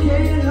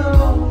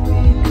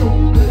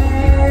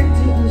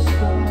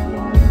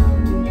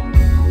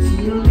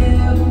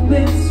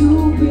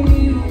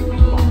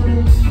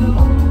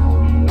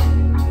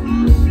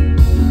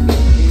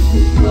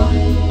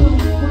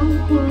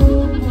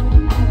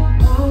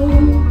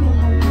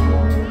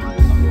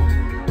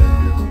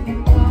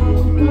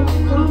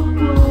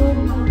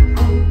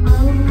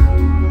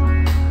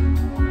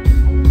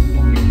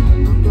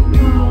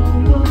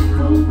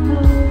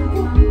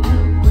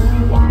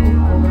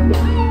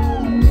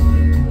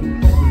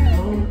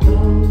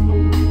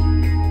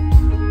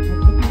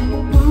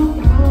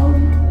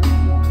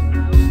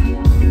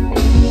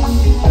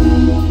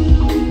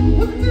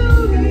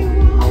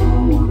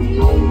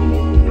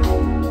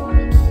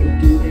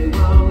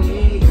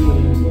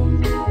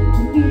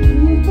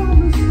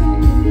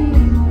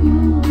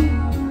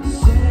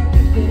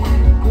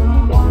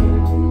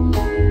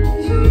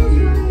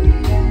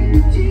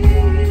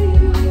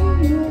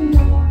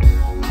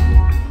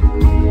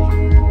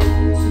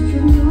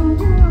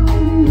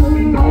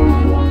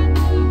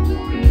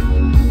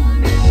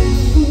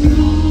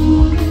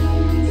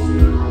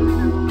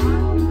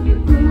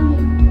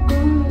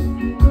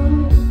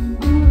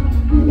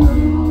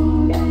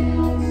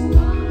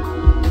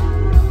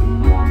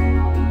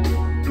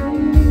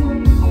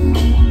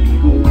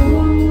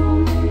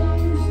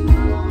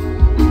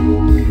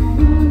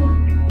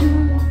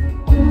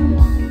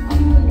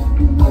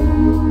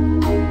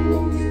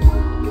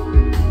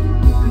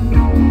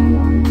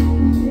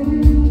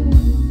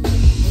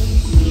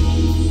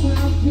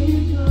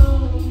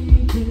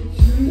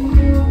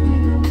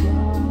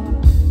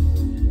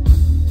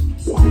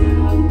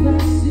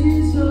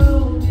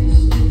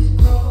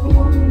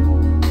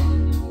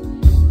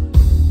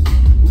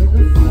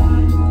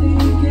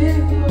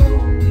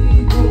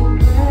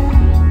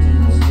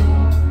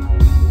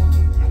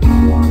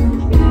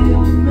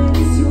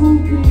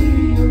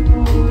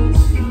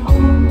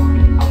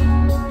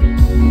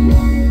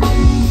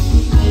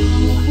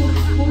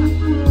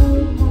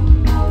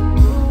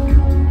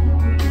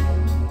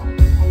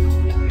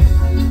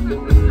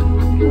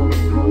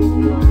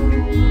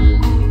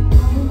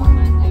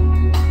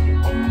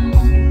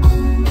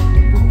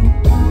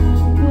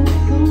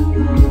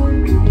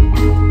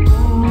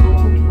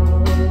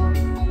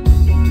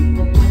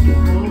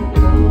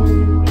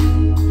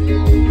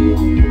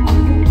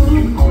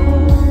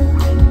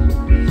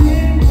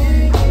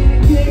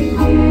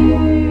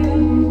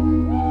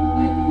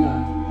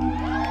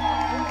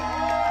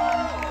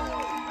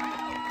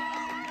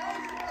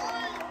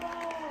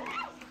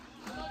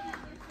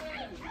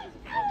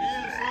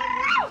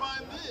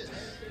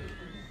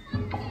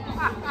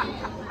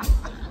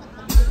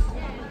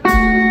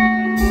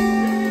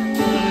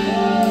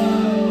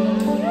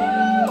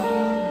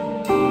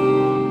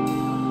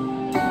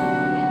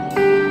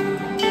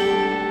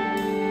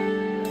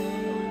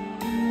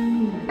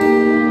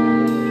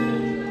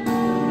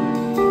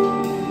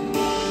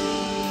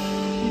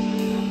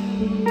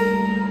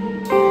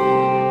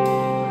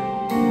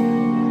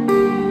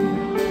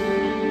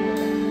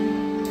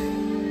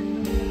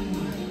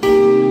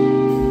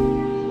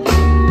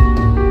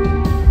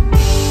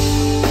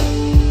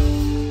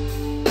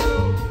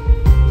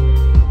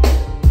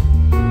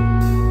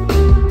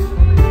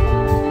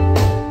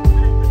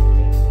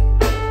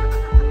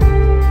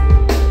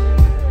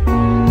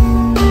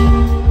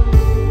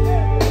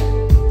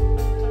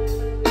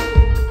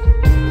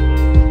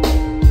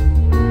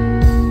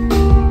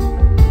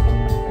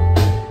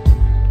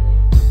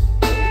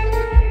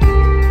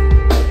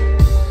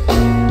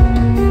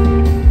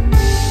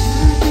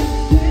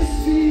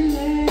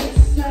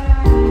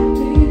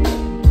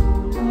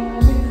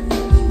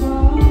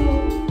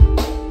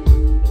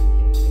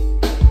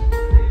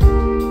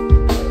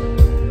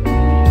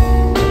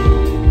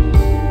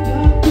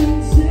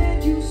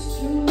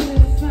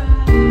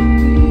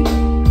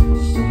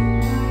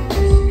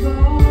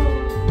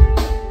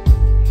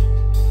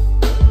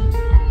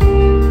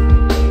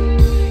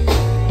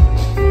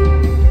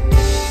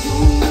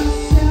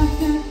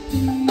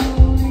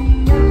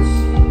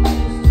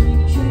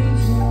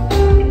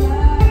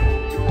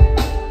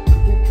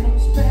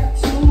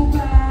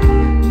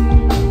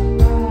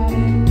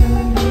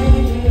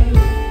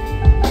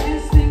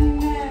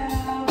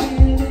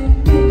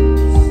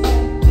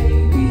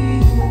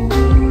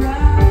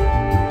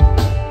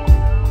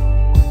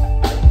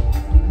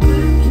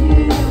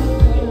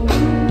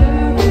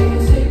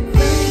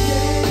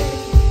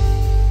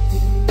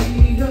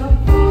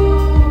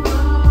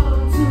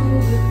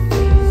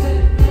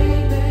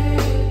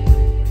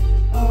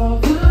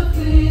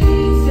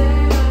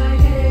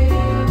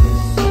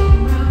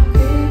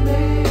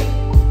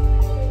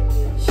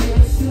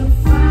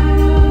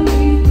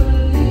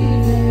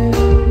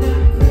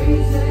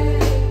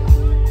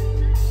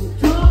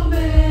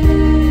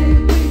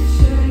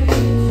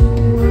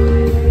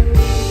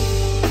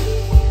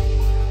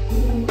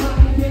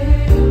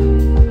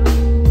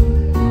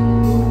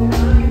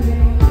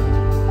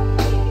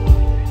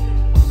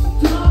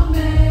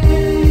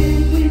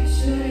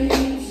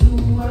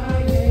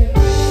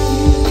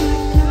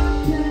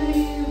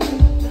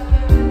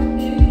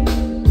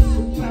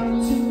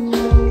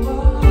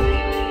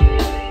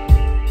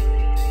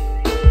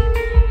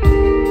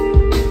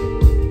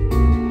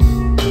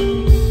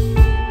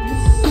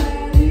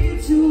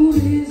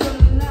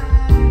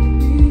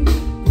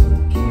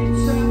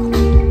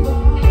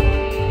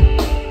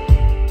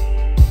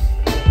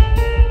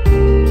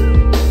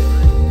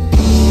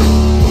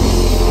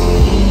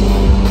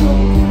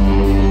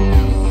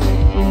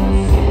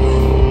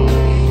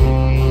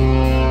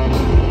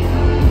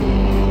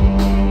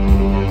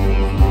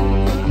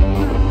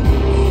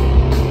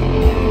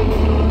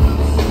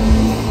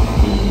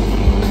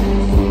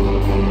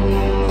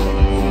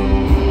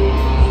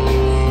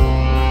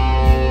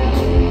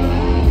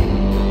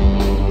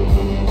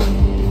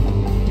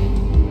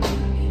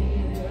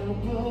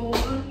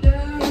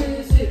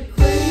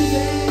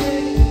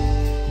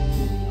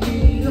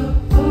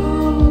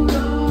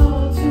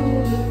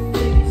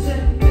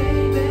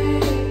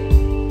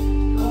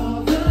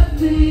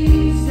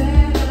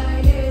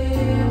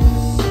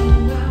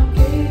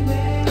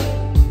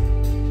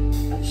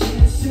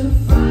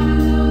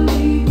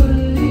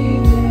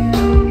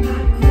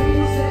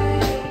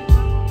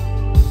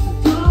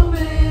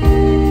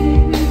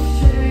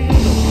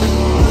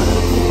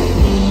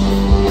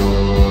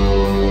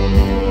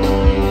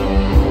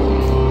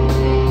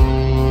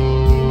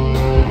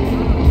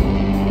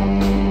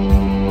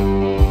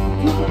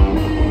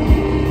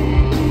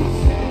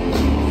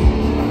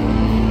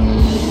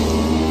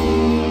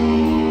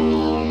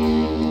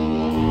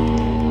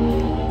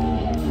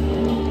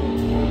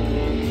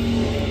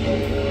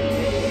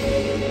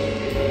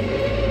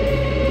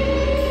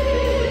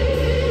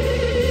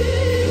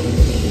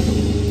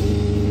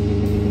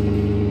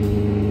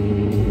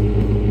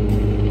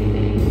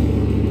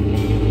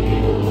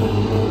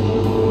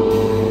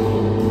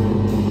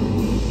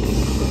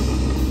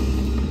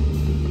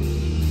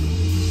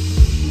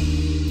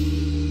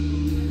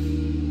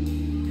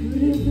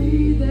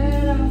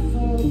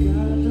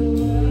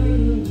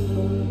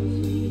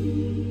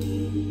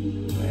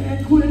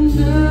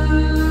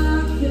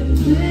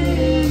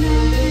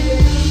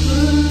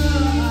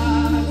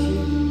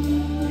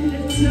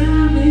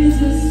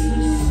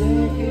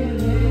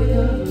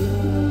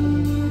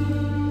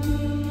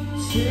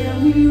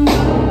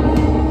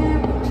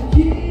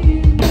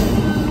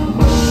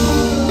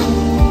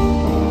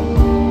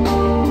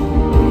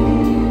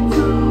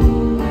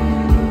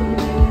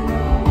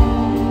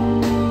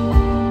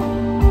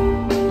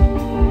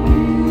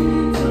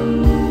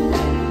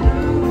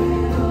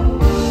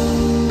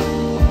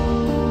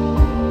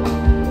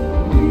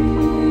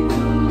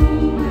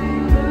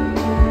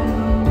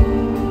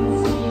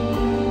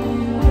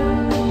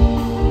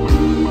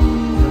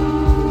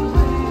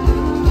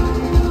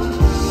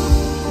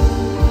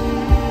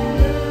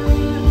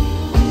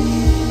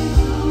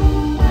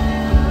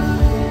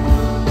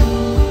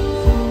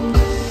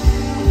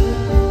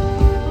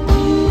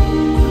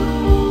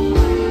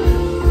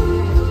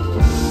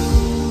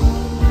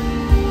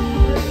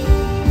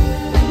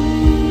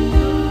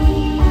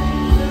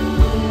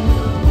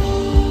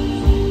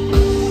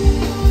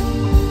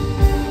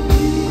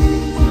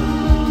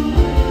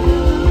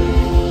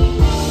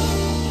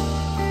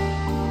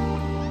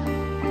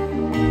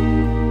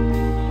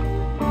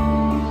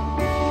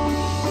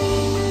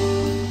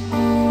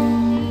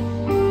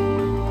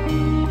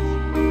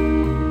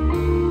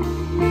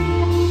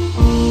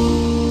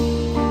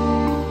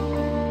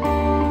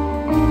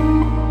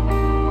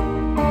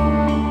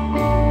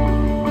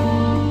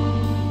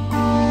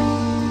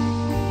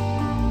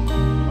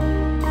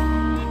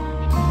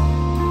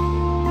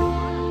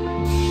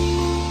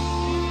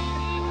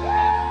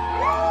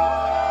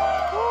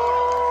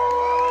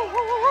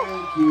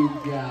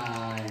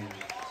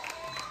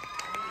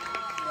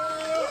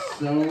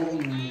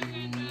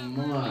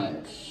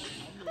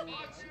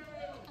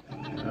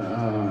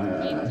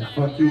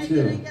Fuck you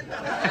too.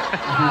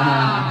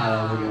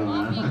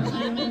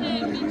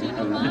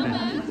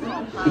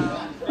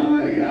 Oh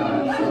my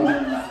god,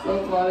 so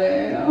funny.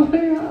 Oh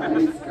my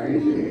god, he's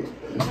crazy.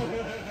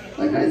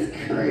 That guy's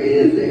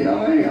crazy, oh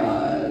my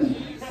god.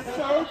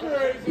 So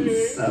crazy.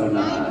 He's so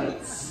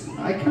nuts.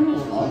 I kind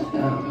of love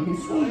him.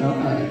 He's so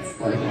nuts.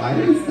 Like, why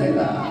did he say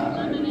that?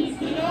 Why did he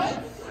say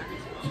that?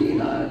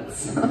 Peanuts.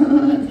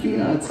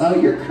 Peanuts. Oh,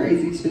 you're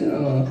crazy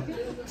too.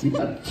 You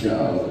got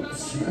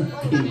jokes.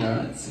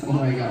 Peanuts. Oh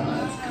my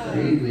god, it's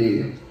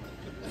crazy.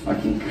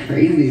 Fucking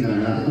crazy,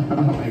 man. Oh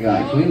my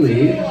god, can we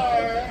leave?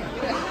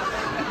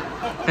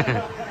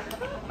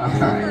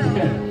 Alright.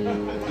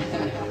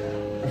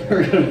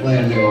 We're gonna play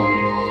a new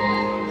one.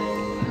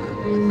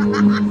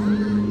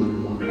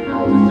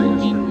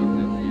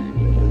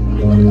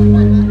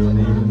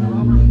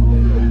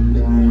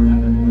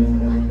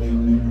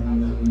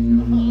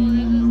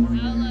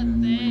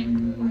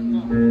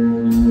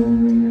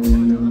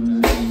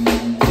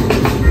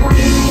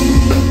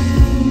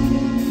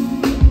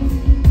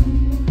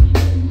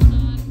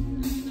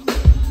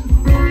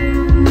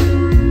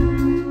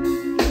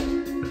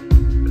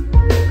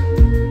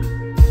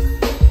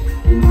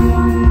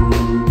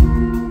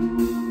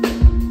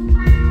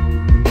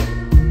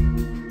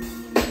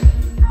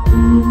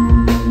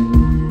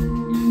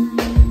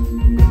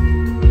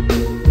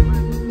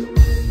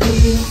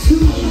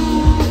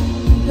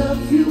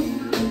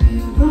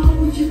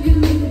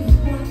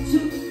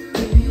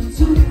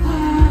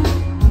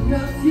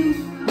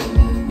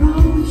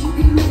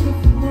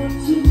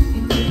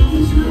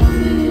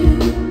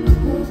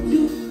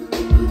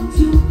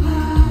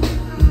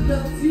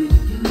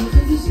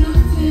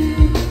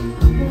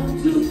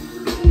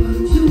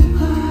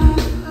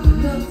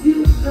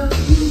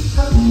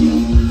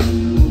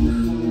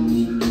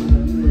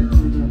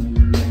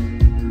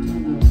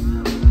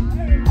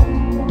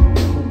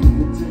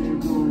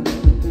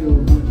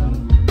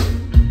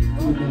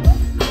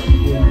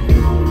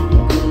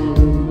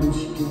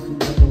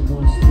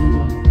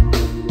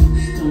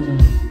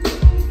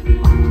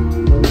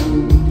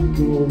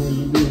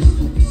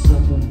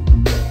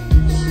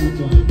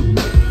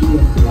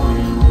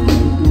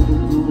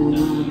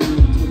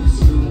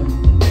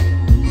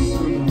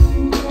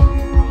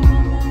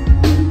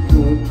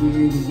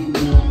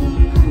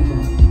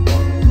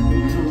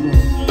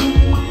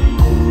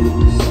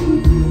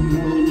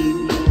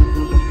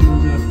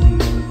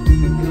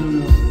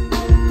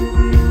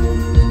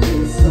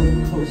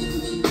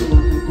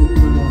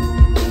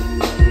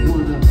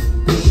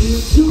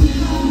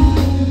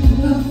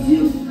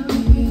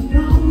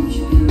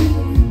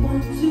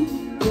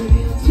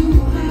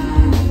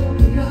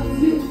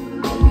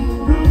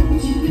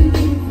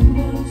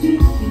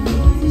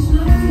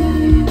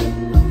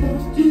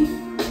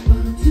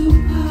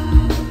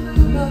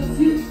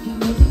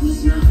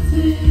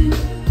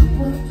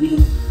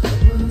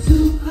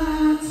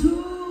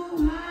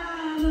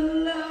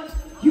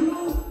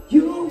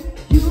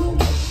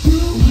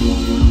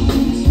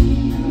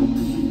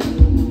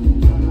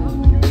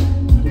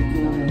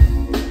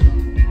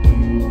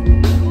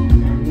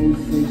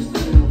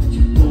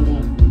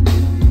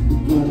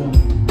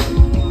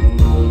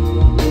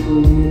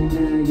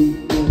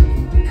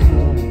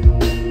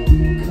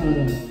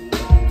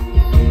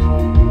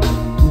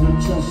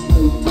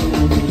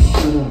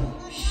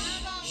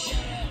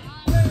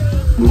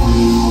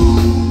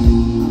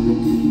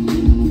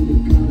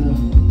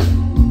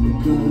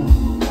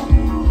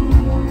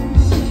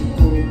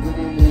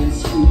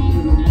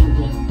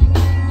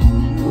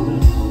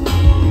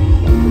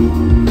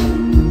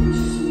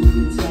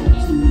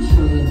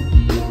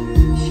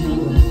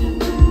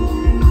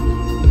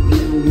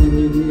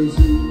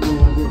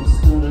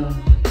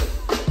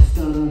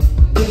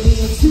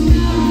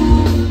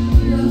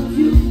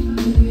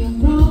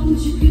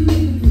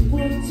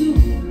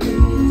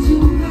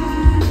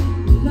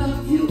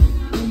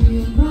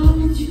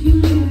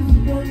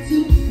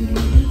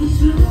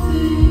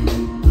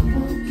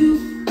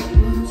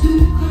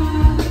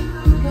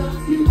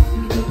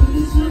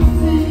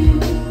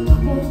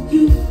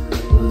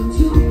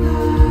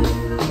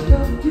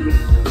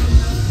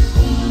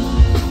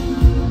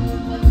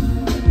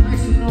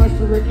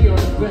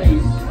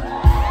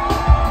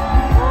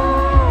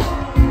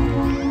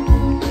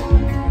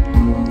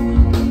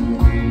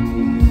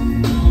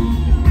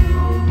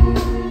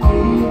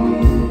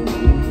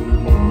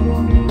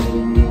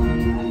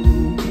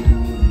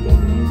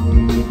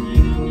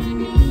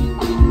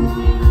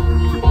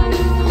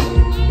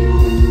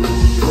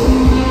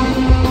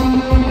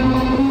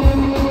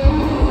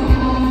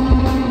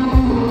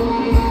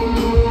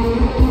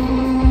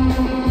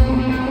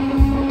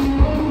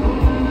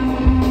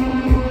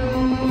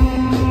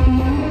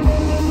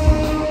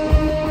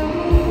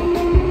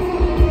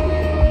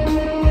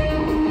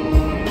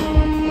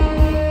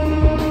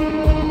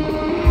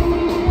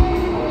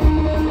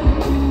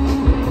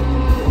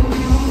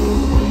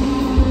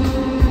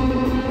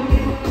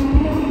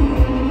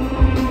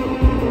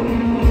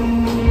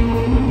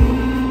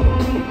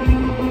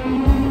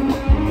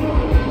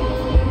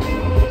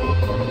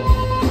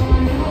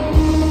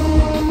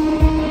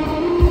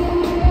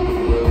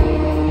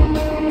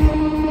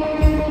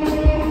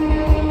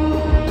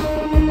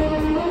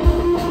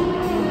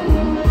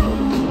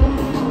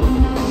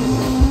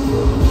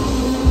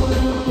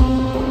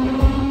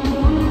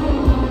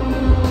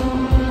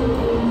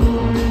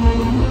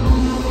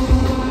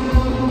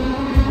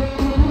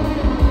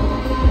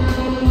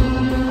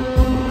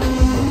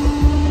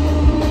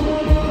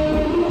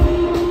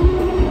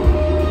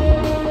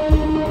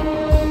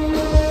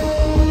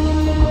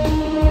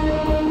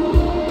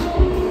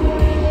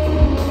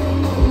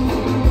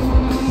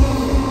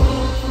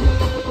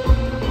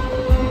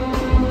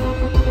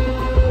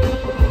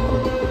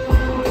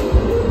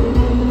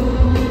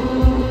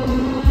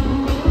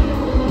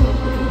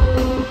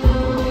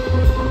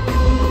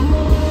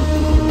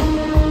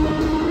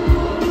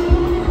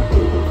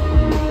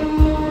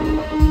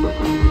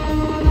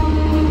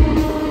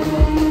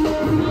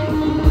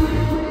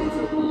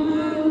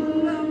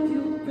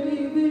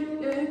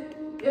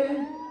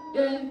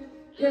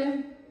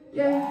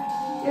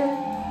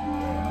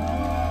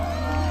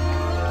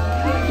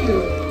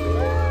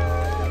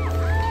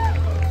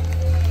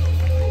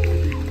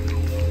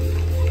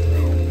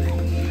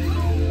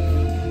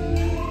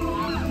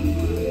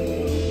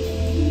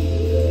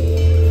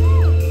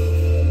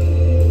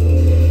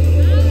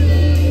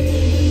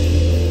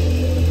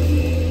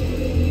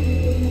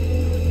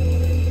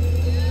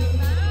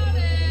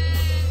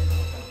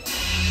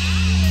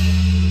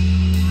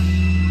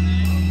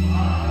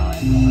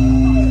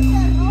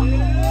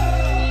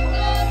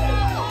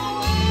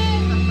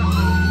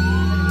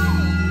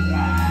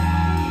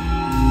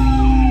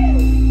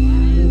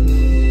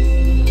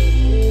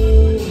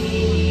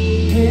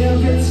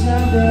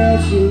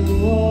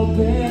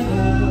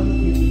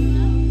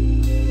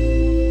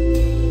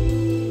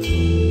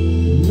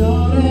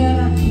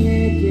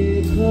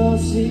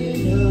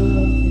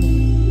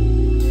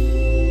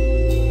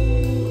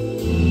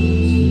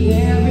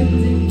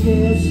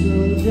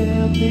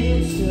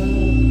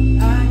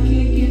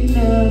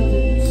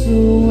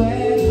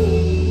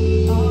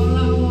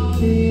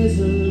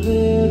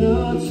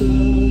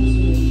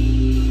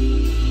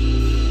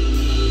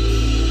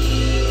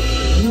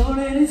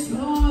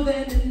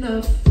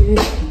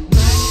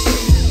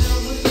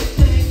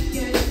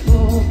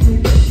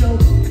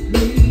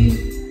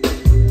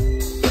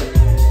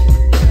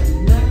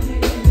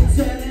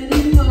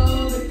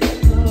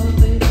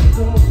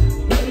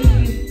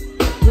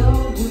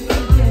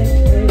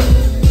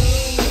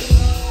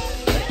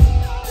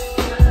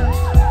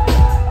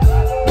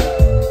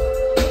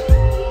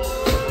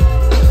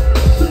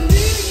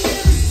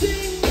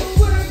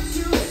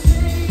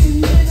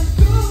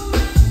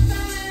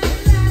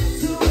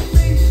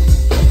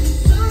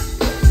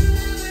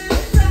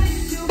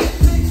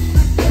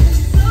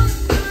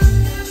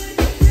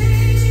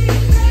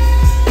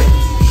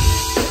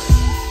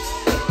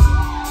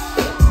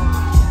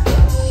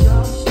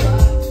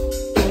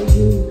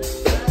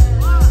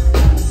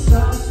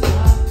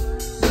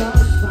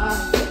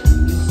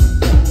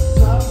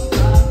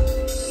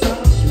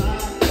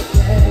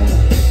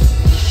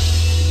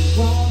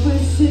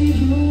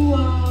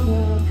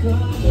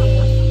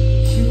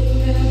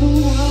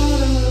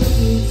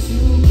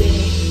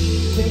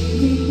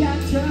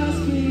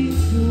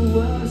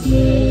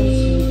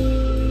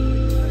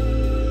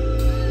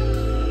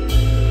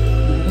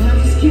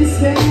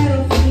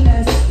 Settle for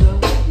less,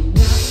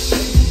 no.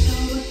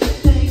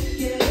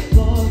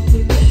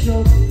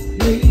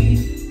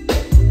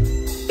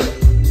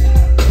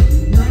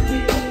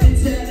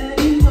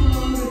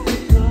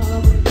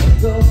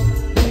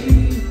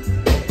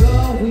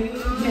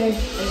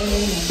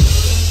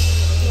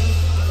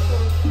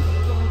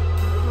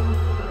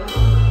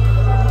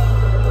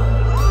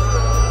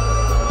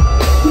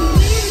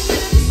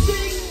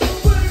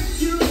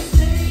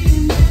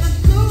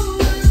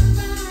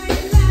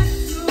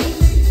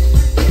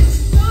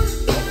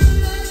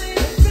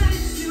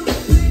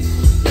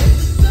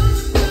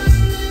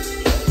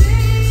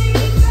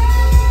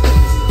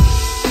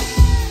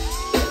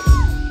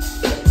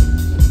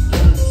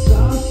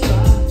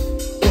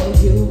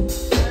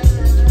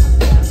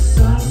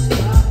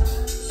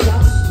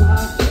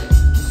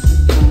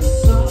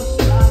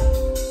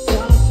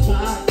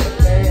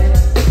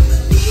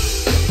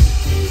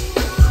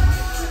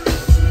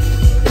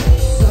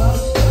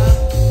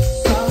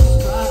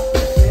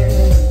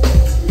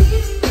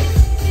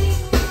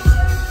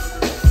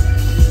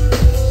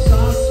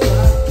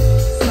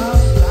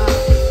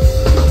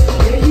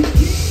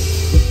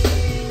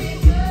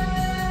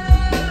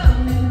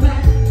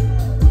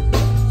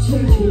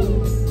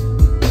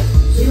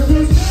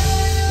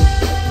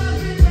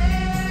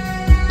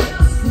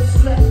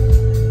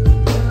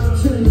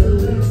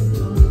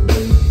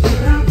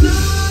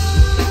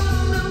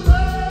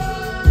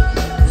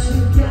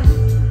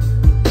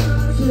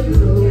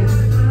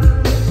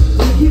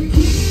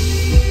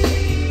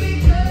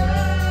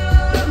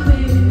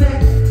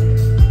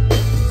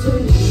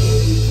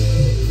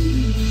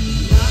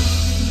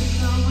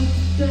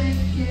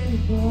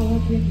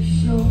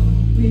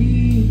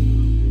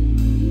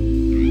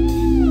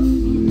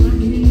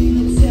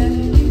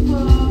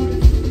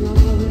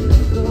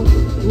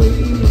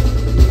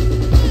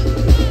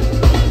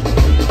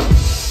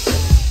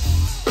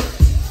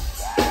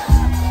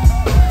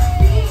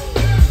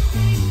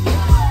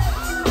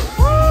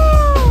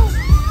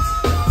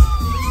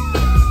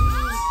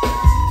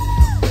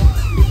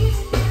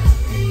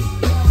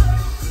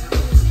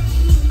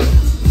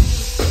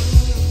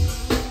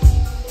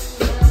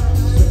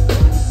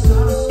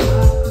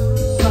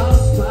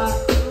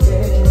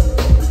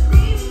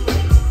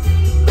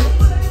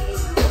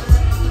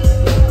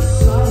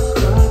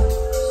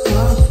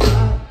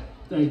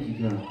 Thank you,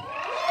 girl.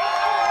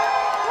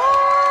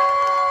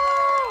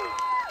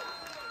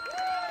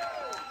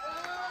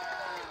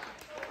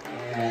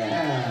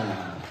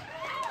 Yeah.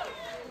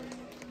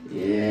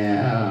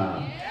 Yeah.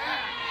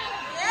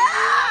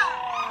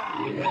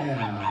 Yeah.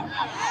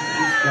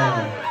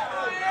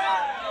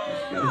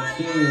 Let's got a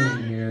tune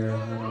here.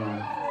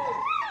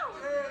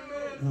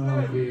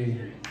 Okay.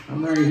 I'm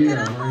right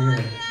here.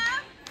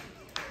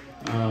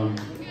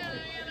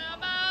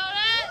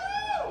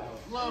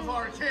 Love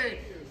arcade.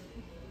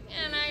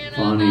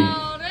 Funny.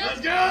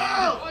 Let's go!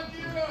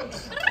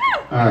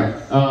 Alright,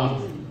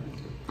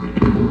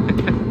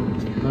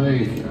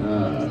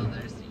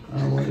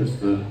 what is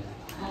the,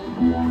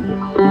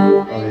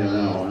 oh yeah,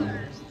 that one,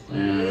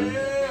 and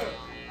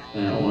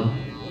that one,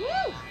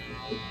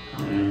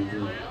 and,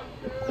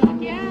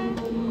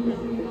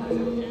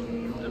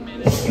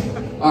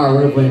 alright,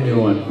 we're gonna play a new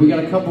one. We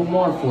got a couple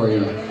more for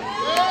you.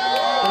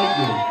 Thank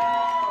you.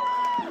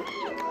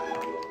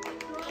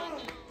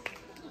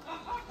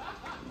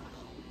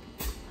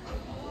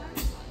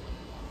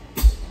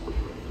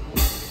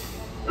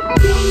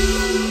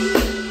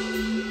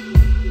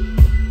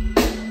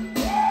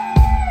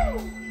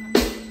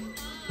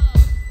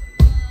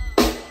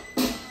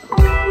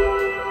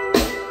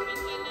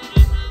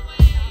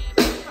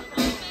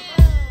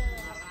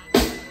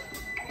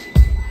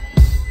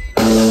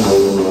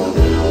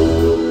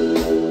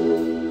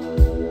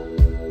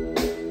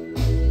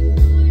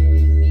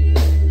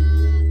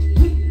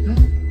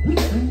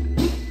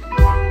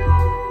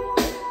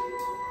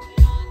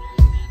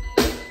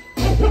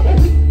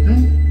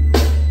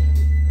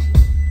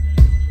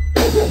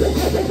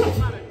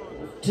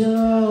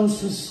 Done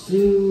some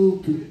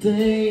stupid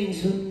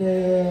things, but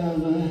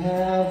never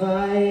have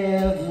I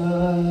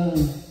ever.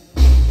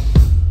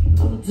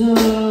 I'm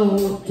done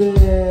with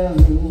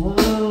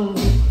everyone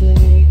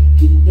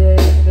thinking they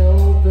know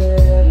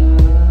better.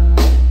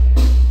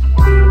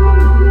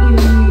 And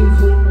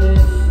even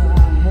if I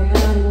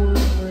had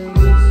one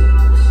reason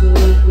to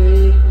be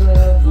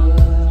clever,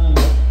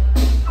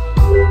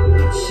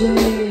 I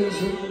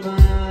changed my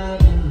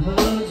mind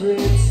 100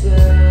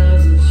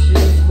 times and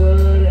choose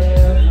whatever.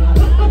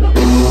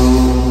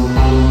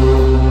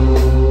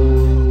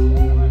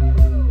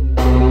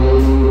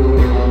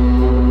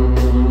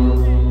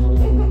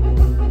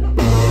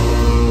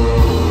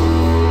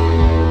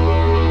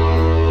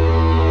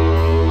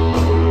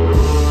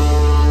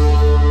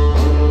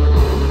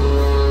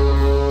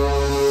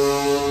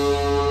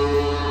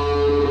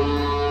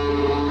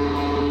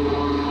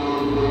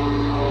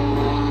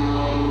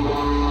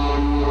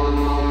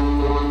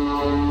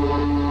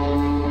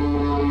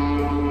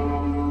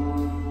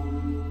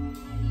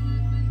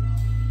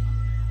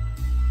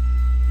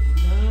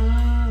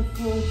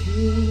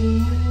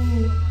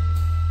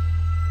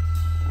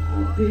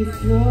 Be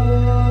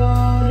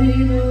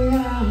floating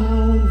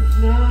around if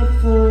not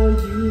for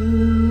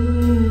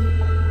you.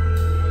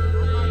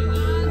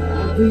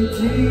 I'll be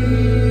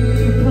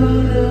deep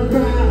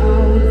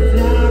underground if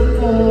not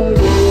for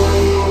you.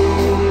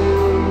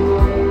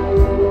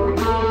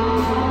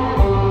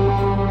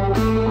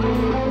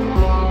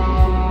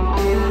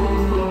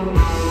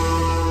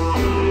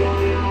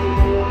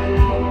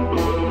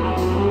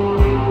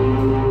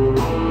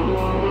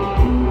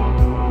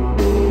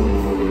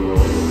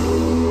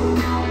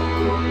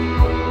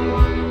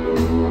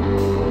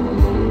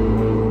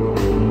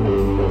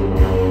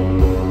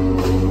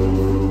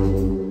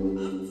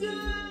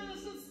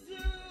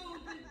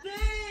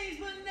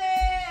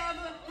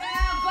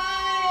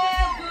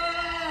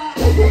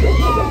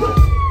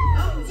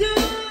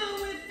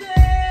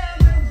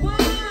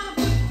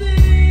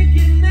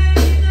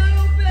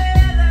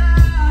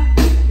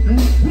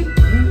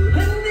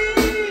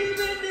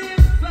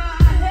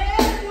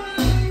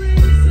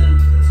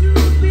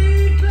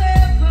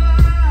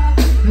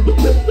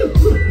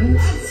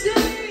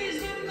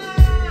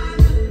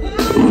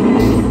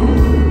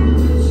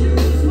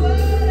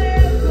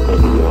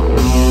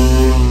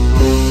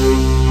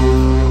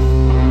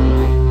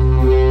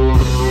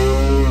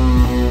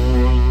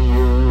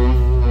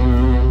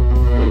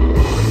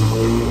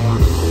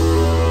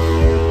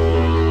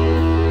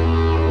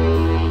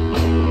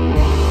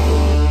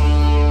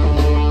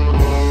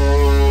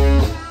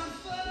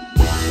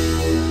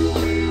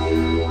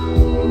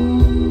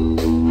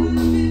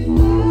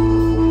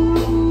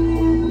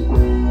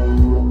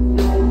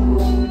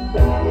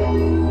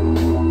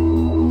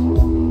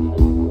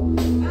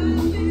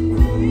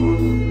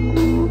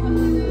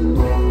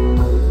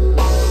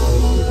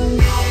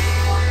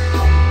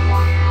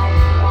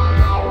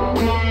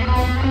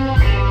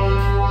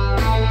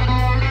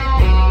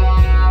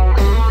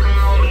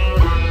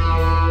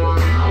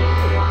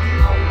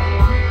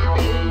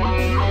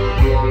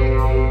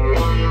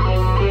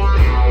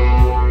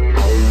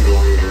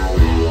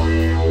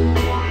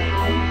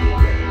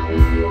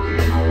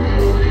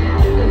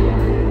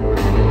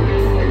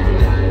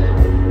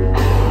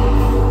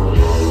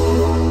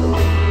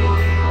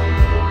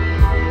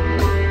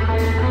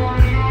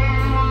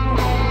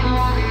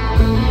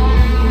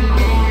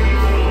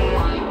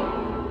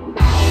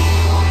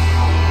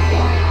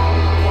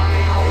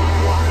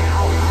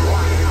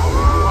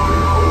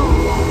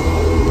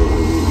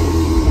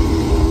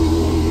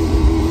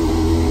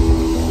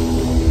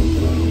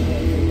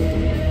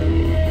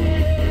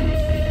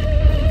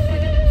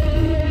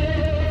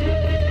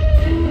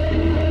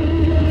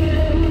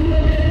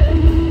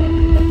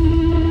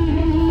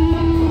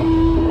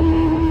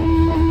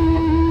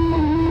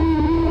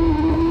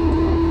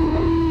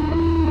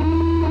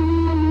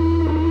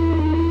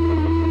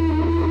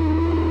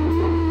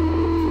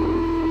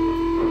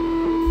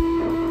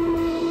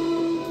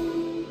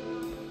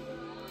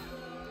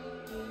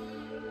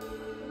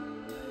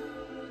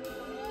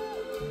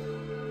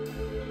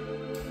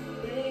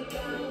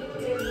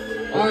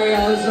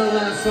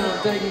 time.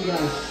 Thank you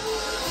guys.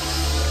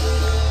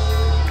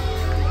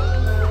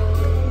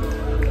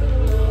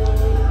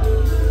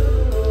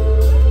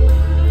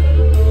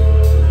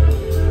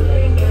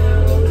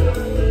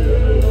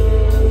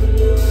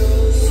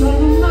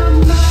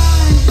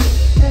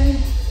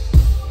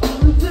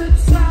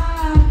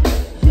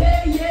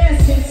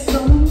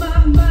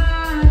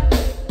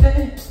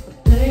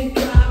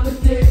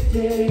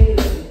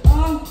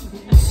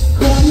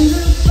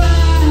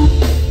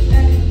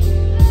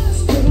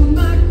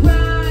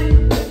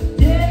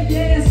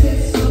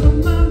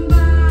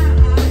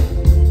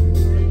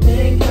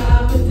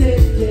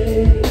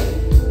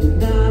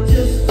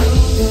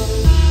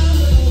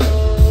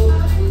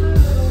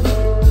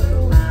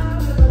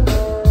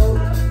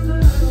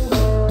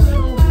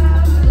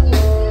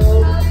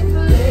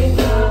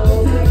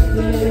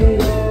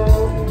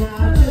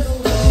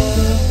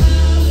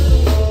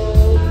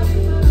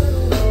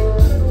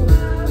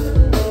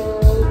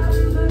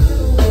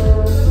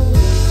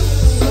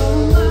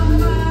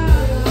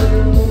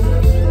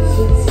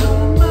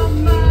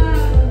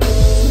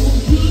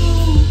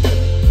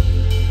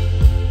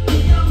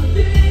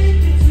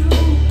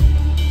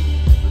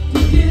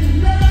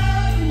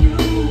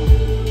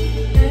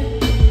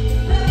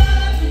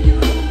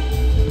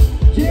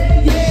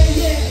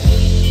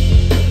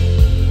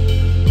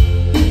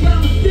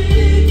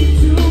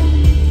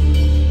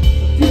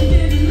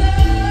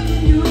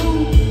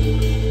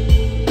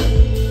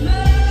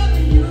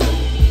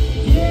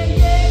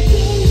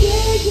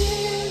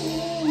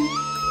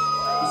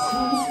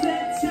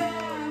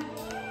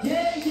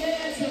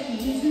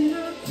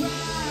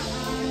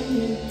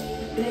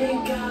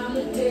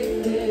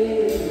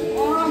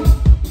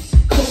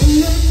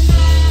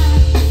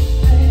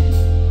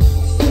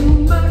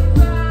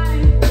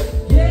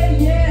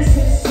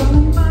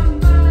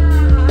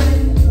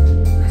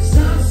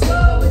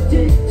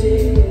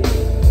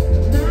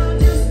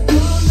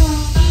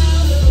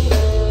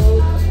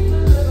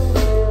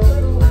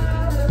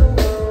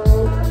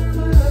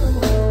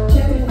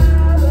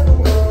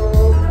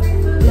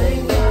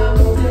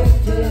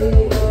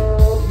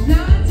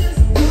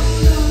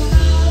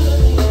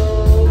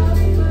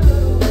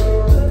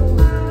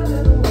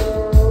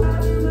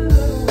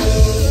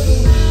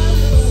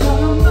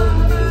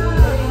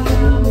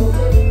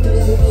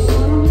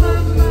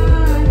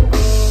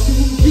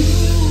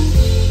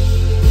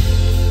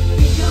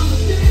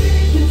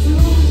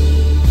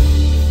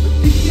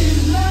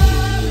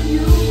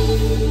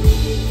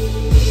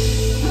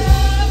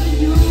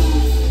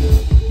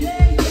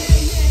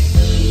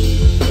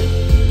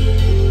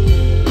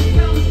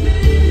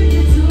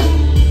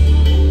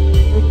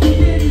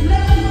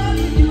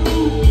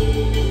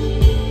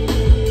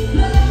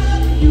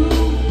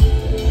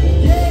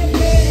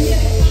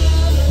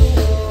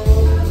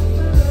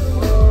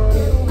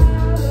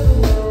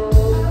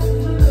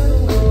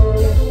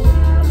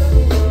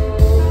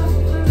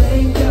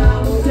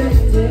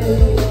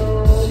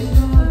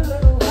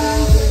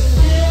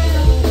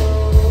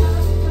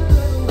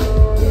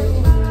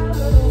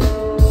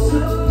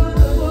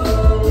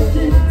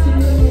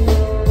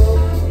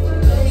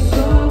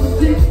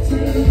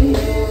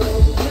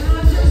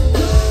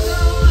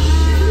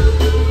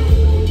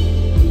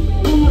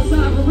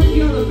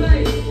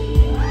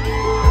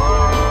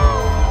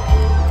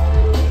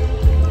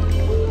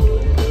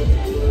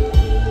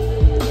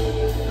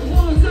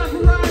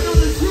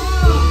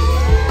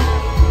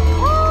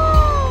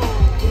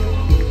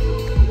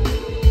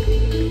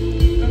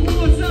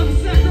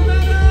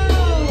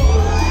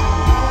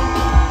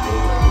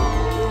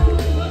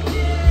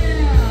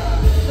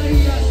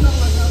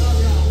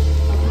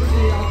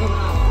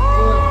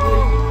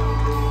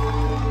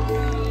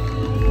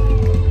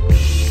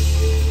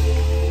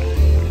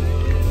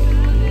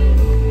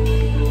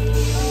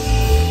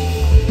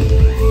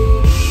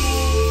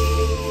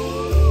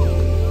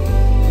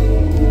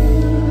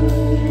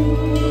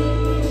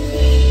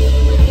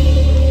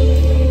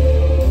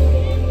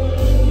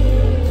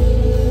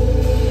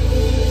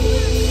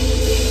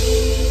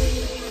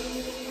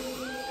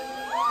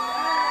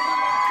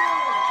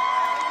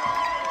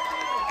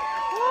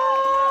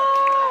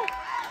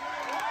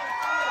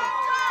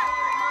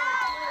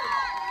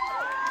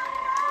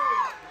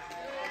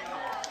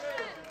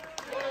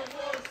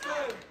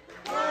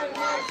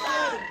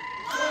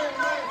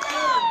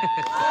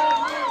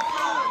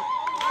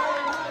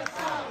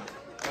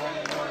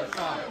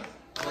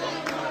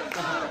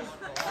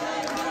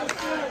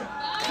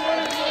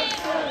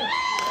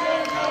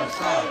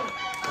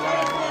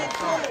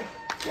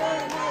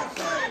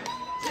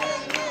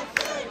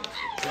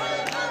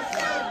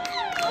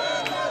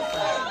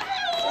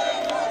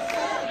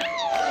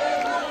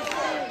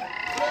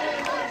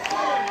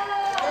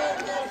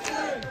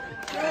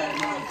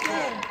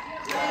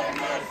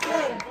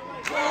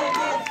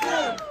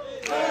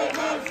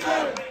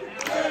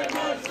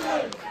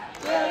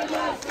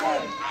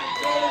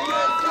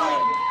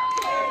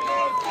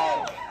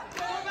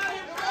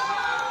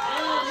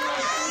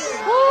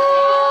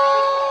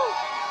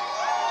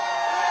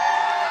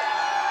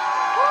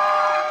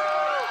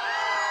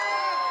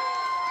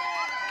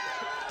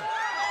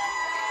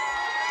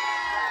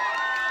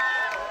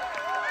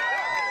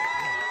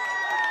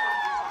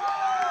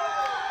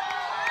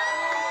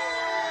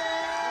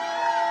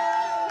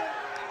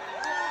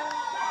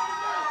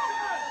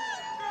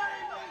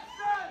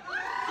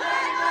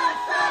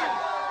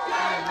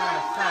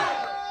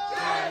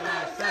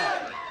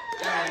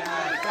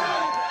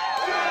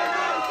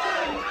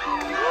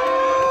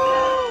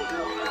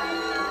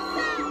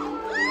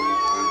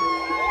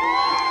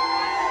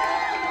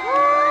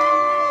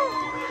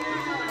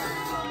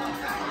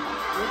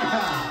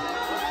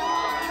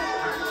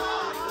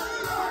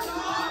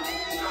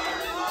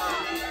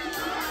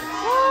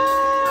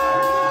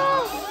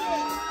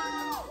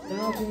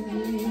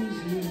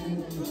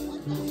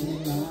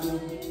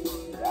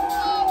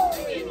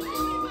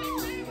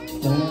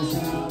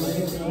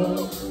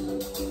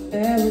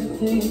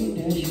 everything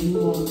that you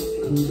want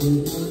comes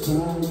with no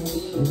price.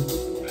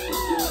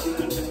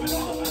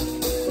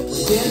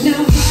 Said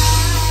now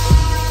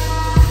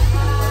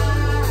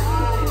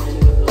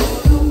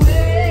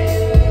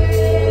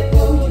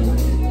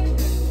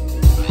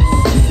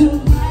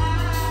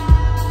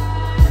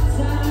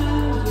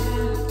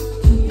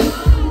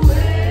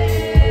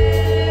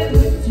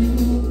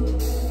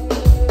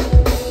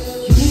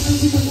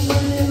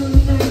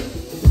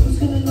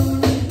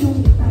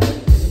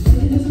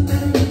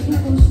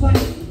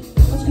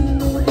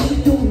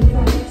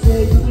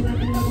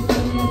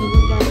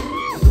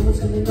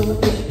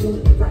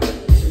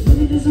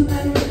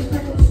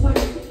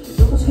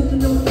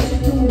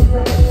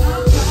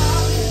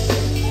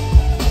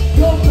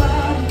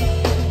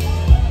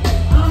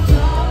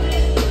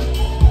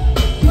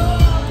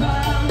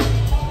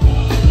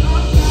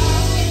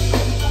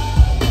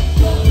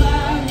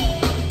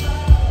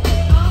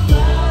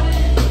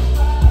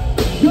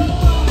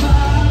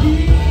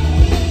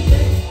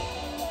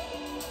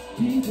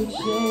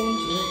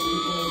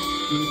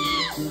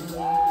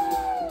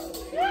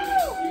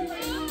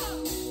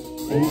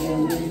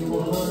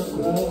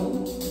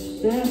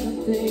there's a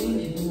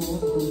thing you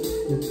want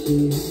to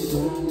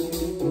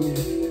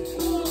do.